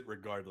wins it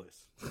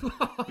regardless.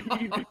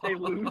 Even if they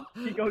lose,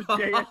 he goes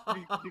JS.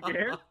 You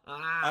care?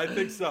 I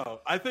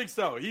think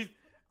so.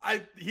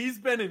 He's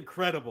been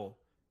incredible.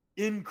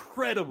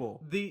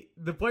 Incredible. The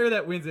player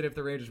that wins it if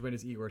the Rangers win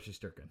is Igor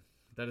Shesterkin.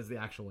 That is the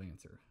actual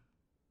answer.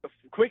 A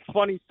quick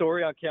funny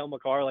story on Cale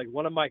Makar. Like,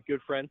 one of my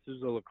good friends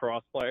who's a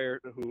lacrosse player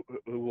who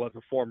was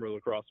a former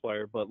lacrosse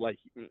player, but like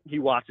he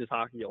watches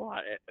hockey a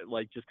lot,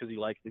 like just because he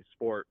likes the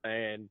sport.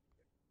 And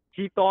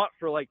he thought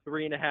for like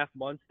 3.5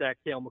 months that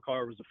Cale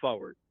Makar was a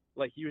forward.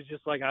 Like he was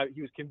just like he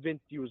was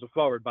convinced he was a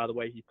forward by the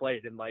way he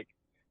played. And like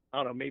I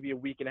don't know, maybe a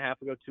week and a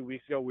half ago, 2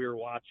 weeks ago, we were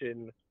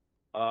watching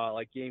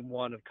like game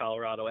 1 of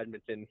Colorado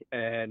Edmonton,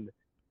 and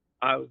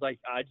I was like,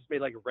 I just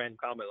made like a random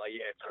comment, like,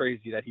 yeah, it's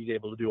crazy that he's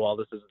able to do all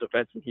this as a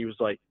defenseman. He was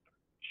like,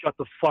 shut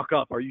the fuck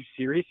up. Are you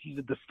serious? He's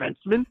a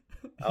defenseman?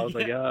 I was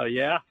like,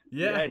 yeah,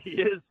 he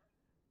is.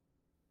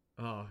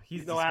 Oh,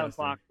 he's no Adam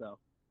Fox, though.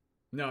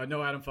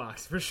 No Adam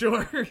Fox, for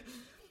sure.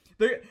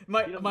 The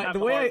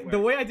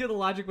way I do the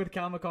logic with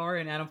Cale Makar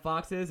and Adam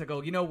Fox is, I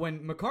go,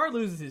 when Makar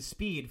loses his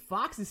speed,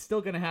 Fox is still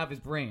going to have his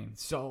brain.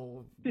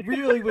 So we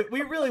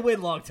really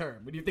win long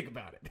term when you think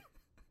about it.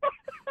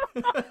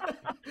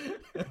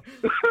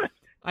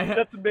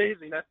 That's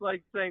amazing. That's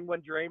like saying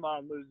when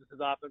Draymond loses his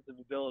offensive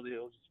ability,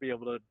 he'll just be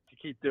able to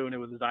keep doing it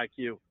with his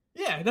IQ.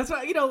 Yeah, that's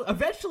why,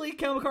 eventually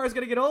Cale Makar is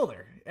going to get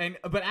older.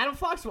 But Adam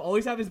Fox will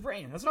always have his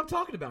brain. That's what I'm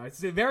talking about.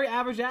 It's a very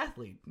average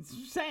athlete. It's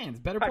just saying. It's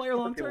a better player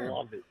long term.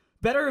 Love it.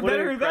 Better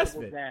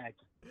investment.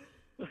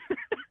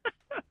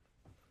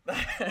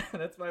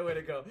 That's my way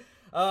to go.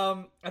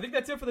 I think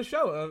that's it for the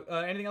show.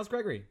 Anything else,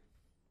 Gregory?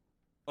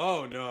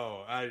 Oh,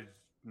 no.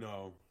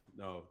 No.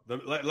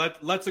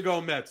 Let's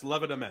go Mets.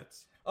 Love it,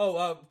 Mets.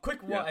 Oh,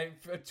 quick one.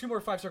 2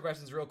 more 5-star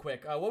questions real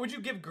quick. What would you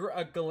give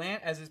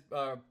Gallant as his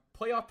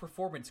playoff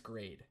performance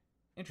grade?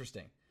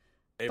 Interesting.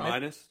 A-?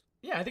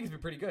 Yeah, I think it's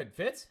been pretty good.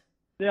 Fitz?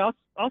 Yeah,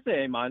 I'll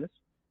say A-.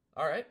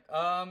 All right.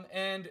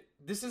 And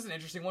this is an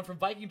interesting one from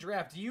Viking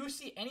Draft. Do you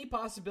see any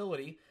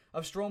possibility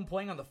of Strome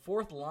playing on the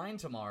fourth line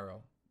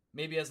tomorrow?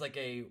 Maybe as like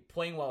a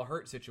playing while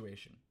hurt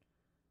situation.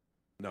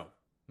 No.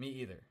 Me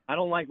either. I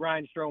don't like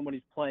Ryan Strome when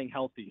he's playing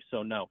healthy,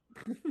 so no.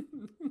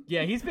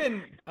 Yeah, he's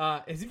been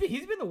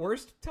he's been the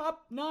worst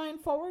top 9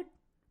 forward.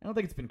 I don't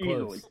think it's been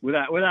close. Easily,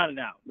 without a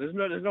doubt. There's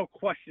no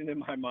question in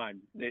my mind.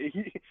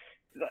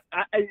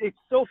 It's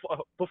so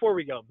before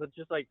we go, but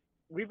just like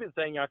we've been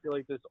saying, I feel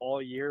like this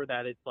all year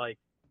that it's like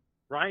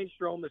Ryan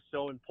Strome is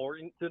so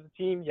important to the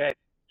team, yet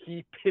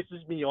he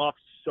pisses me off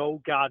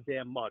so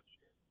goddamn much.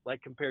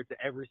 Like compared to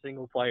every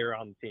single player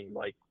on the team,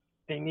 like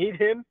they need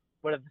him,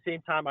 but at the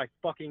same time, I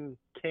fucking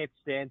can't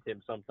stand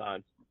him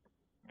sometimes.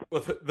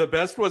 Well, the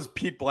best was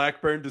Pete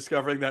Blackburn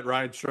discovering that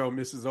Ryan Strome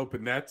misses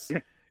open nets,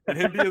 and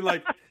him being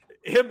like.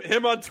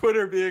 Him on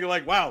Twitter being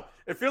like, wow,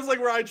 it feels like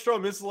Ryan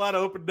Strome misses a lot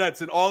of open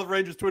nets, and all of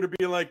Rangers Twitter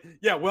being like,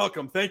 yeah,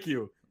 welcome, thank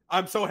you.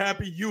 I'm so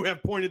happy you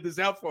have pointed this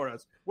out for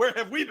us. Where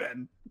have we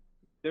been?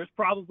 There's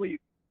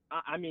probably,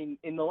 I mean,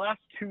 in the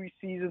last 2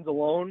 seasons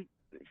alone,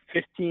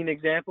 15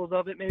 examples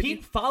of it maybe.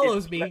 Pete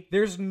follows me.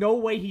 There's no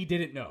way he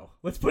didn't know.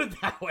 Let's put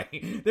it that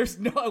way. There's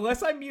no,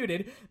 unless I'm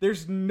muted,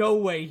 there's no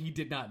way he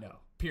did not know,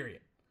 period.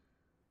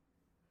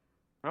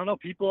 I don't know.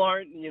 People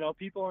aren't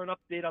up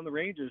to date on the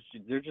Rangers.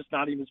 They're just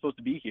not even supposed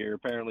to be here.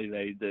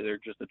 Apparently, they're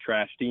just a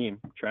trash team,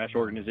 trash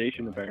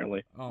organization.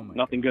 Apparently,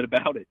 nothing good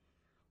about it.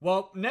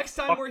 Well, next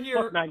time we're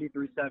here,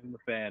 93.7 the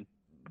fan.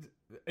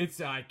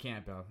 I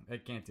can't, Bo. I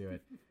can't do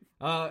it.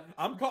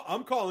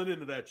 I'm calling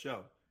into that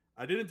show.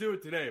 I didn't do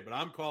it today, but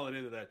I'm calling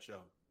into that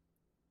show.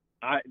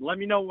 Let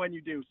me know when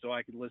you do so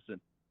I can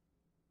listen.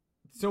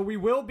 So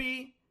we'll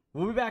be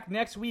back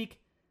next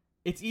week.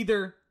 It's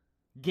either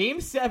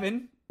Game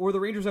 7. Or the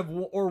Rangers have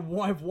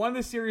won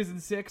the series in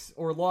 6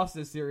 or lost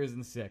this series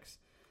in 6.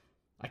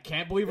 I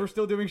can't believe we're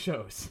still doing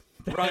shows.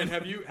 Ryan,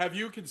 have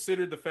you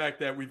considered the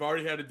fact that we've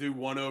already had to do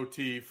one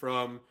OT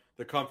from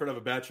the comfort of a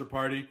bachelor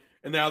party,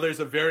 and now there's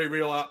a very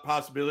real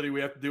possibility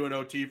we have to do an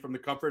OT from the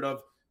comfort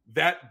of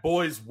that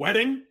boy's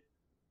wedding?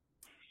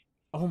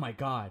 Oh my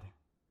God!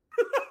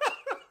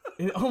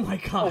 Oh my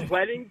God! A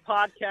wedding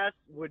podcast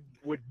would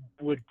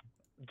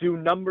do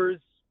numbers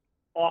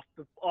off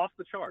the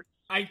charts.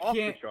 I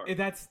can't.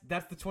 That's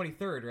the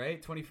 23rd,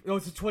 right? It's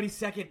the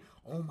 22nd.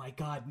 Oh my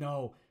God,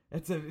 no!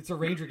 It's a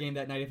Ranger game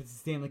that night. If it's the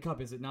Stanley Cup,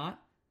 is it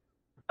not?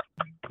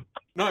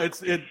 No,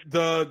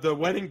 the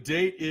wedding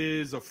date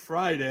is a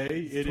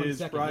Friday. It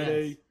is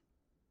Friday.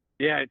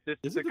 Yes. Yeah,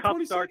 the Cup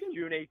starts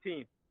June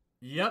 18th.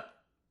 Yep.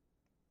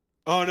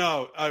 Oh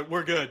no,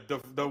 we're good.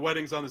 The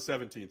wedding's on the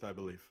 17th, I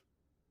believe.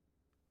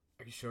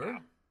 Are you sure?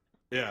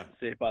 Yeah.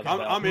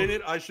 I'm in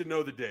it. I should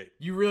know the date.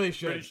 You really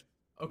should.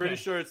 Pretty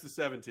sure it's the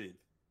 17th.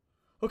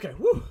 Okay.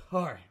 Woo.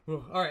 All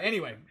right.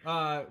 Anyway,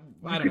 I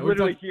don't know.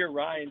 Literally hear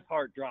Ryan's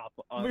heart drop.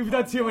 We've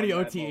done too many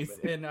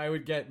OTs, and I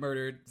would get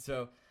murdered.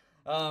 So,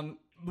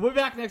 we'll be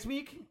back next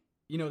week.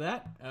 You know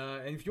that.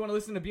 And if you want to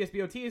listen to BSB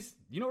OTs,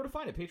 you know where to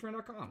find it.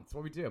 Patreon.com. That's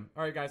what we do.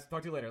 All right, guys.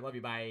 Talk to you later. Love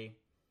you. Bye.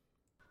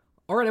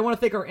 All right. I want to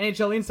thank our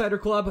NHL Insider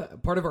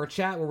Club, part of our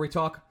chat where we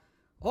talk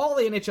all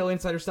the NHL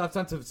Insider stuff.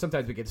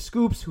 Sometimes we get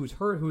scoops, who's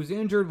hurt, who's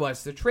injured,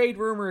 what's the trade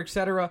rumor,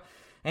 etc.,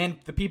 and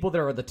the people that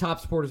are the top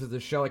supporters of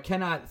this show. I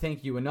cannot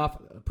thank you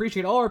enough.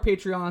 Appreciate all our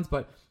Patreons,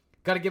 but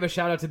got to give a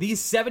shout out to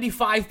these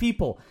 75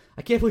 people.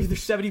 I can't believe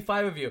there's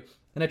 75 of you.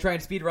 And I try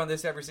and speed run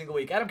this every single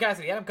week. Adam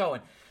Cassidy, Adam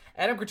Cohen,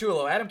 Adam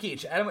Cratullo, Adam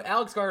Keach,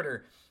 Alex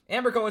Gardner,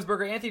 Amber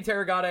Cohensberger, Anthony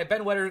Terragata,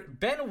 Ben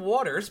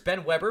Waters,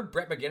 Ben Weber,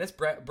 Brett McGinnis,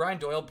 Brian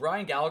Doyle,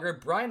 Brian Gallagher,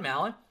 Brian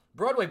Mallon,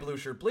 Broadway Blue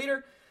Shirt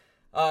Bleeder,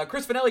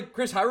 Chris Finelli,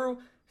 Chris Haru,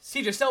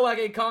 CJ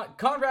Selwag,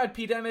 Conrad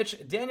P.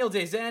 Demich, Daniel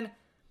Dezen,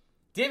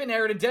 David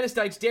Narradin, Dennis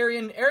Deitch,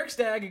 Darian, Eric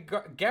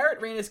Stagg, Garrett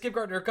Reynes, Skip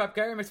Gardner Cup,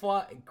 Gary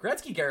McFly,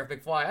 Gretzky Garrett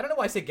McFly. I don't know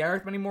why I say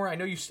Garrett anymore. I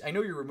know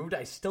you're removed.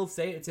 I still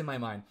say it. It's in my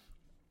mind.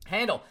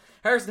 Handle,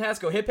 Harrison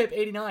Haskell, Hip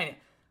 89,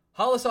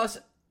 Holosaus,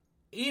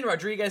 Ian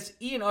Rodriguez,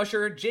 Ian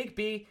Usher, Jake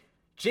B,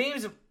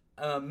 James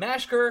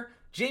Mashker,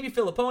 Jamie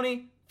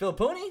Filipponi,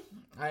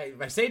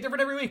 I say it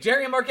different every week.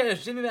 Jerry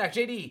Marquez, Jimmy Mack,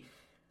 JD,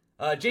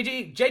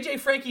 JJ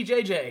Frankie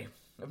JJ.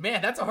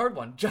 Man, that's a hard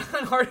one. John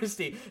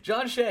Hardesty,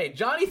 John Shea,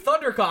 Johnny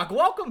Thundercock.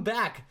 Welcome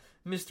back,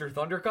 Mr.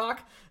 Thundercock.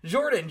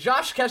 Jordan,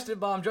 Josh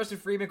Kestenbaum, Justin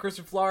Freeman,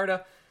 Christopher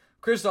Florida,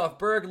 Christoph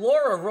Berg,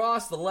 Laura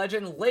Ross, the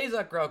legend,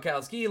 Lazak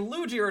Grokowski,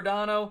 Lou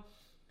Giordano,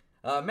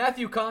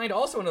 Matthew Kind,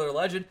 also another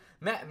legend,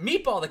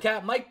 Meatball the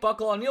Cat, Mike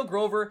Bucklaw, Neil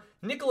Grover,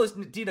 Nicholas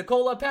Di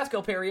Nicola,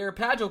 Pascal Perrier,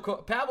 Pavel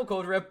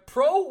Kodarev,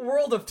 Pro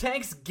World of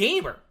Tanks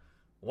Gamer.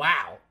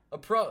 Wow. A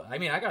pro. I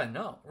mean, I gotta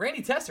know.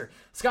 Randy Tesser,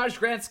 Scottish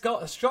Grant,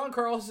 Sean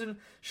Carlson,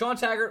 Sean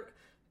Taggart,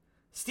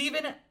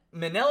 Stephen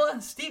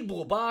Manella, Steve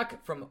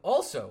Bulbach from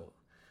also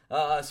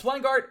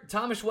Swingart,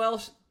 Thomas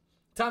Welsh,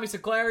 Tommy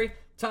Siclari,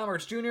 Tom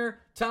Hurts Jr.,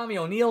 Tommy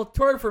O'Neill,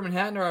 Tori from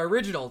Manhattan, our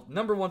original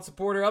 #1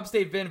 supporter,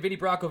 Upstate Vin, Vinny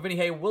Bracco, Vinny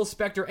Hay, Will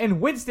Spector,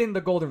 and Winston,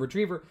 the Golden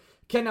Retriever.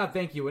 Cannot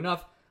thank you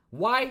enough.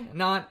 Why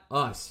not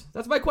us?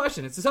 That's my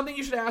question. It's something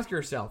you should ask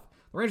yourself.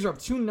 The Rangers are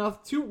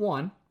up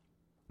 2-1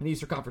 in the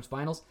Eastern Conference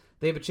Finals.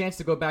 They have a chance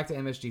to go back to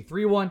MSG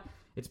 3-1.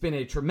 It's been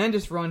a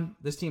tremendous run.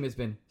 This team has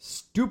been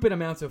stupid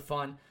amounts of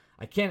fun.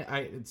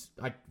 It's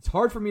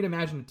hard for me to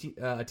imagine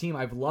a team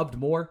I've loved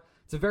more.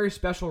 It's a very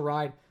special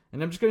ride,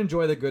 and I'm just going to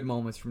enjoy the good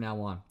moments from now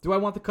on. Do I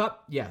want the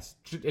cup? Yes.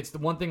 It's the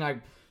one thing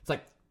it's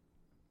like,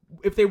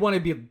 if they want to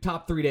be a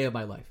top 3 day of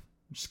my life,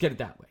 just get it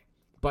that way.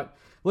 But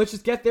let's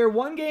just get there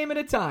one game at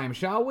a time,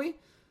 shall we?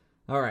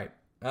 All right.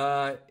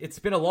 It's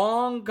been a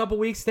long couple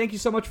weeks. Thank you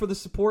so much for the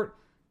support.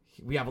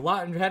 We have a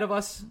lot ahead of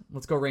us.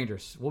 Let's go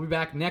Rangers. We'll be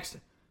back next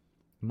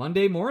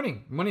Monday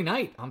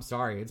night. I'm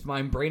sorry.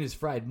 My brain is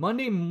fried.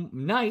 Monday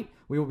night,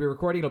 we will be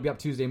recording. It'll be up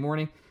Tuesday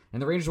morning.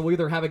 And the Rangers will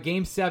either have a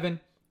Game 7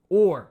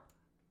 or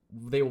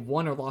they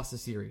won or lost the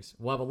series.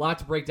 We'll have a lot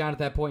to break down at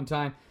that point in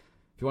time.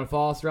 If you want to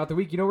follow us throughout the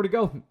week, you know where to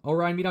go.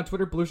 Orion Meet on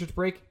Twitter, Blue Shirts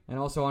Break, and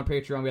also on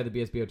Patreon, we have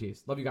the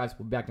BSBOTs. Love you guys.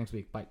 We'll be back next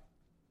week. Bye.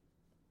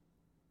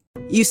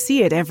 You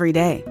see it every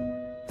day.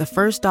 The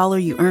first dollar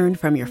you earned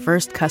from your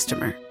first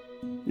customer.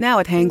 Now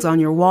it hangs on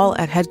your wall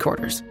at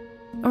headquarters.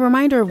 A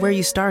reminder of where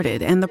you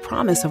started and the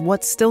promise of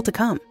what's still to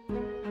come.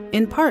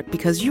 In part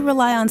because you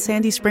rely on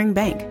Sandy Spring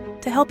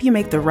Bank to help you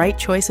make the right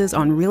choices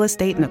on real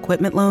estate and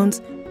equipment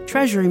loans,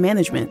 treasury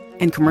management,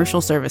 and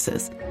commercial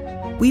services.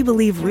 We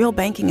believe real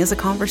banking is a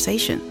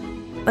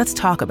conversation. Let's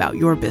talk about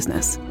your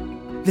business.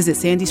 Visit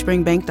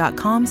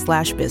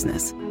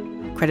sandyspringbank.com/business.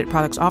 Credit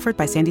products offered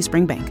by Sandy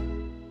Spring Bank.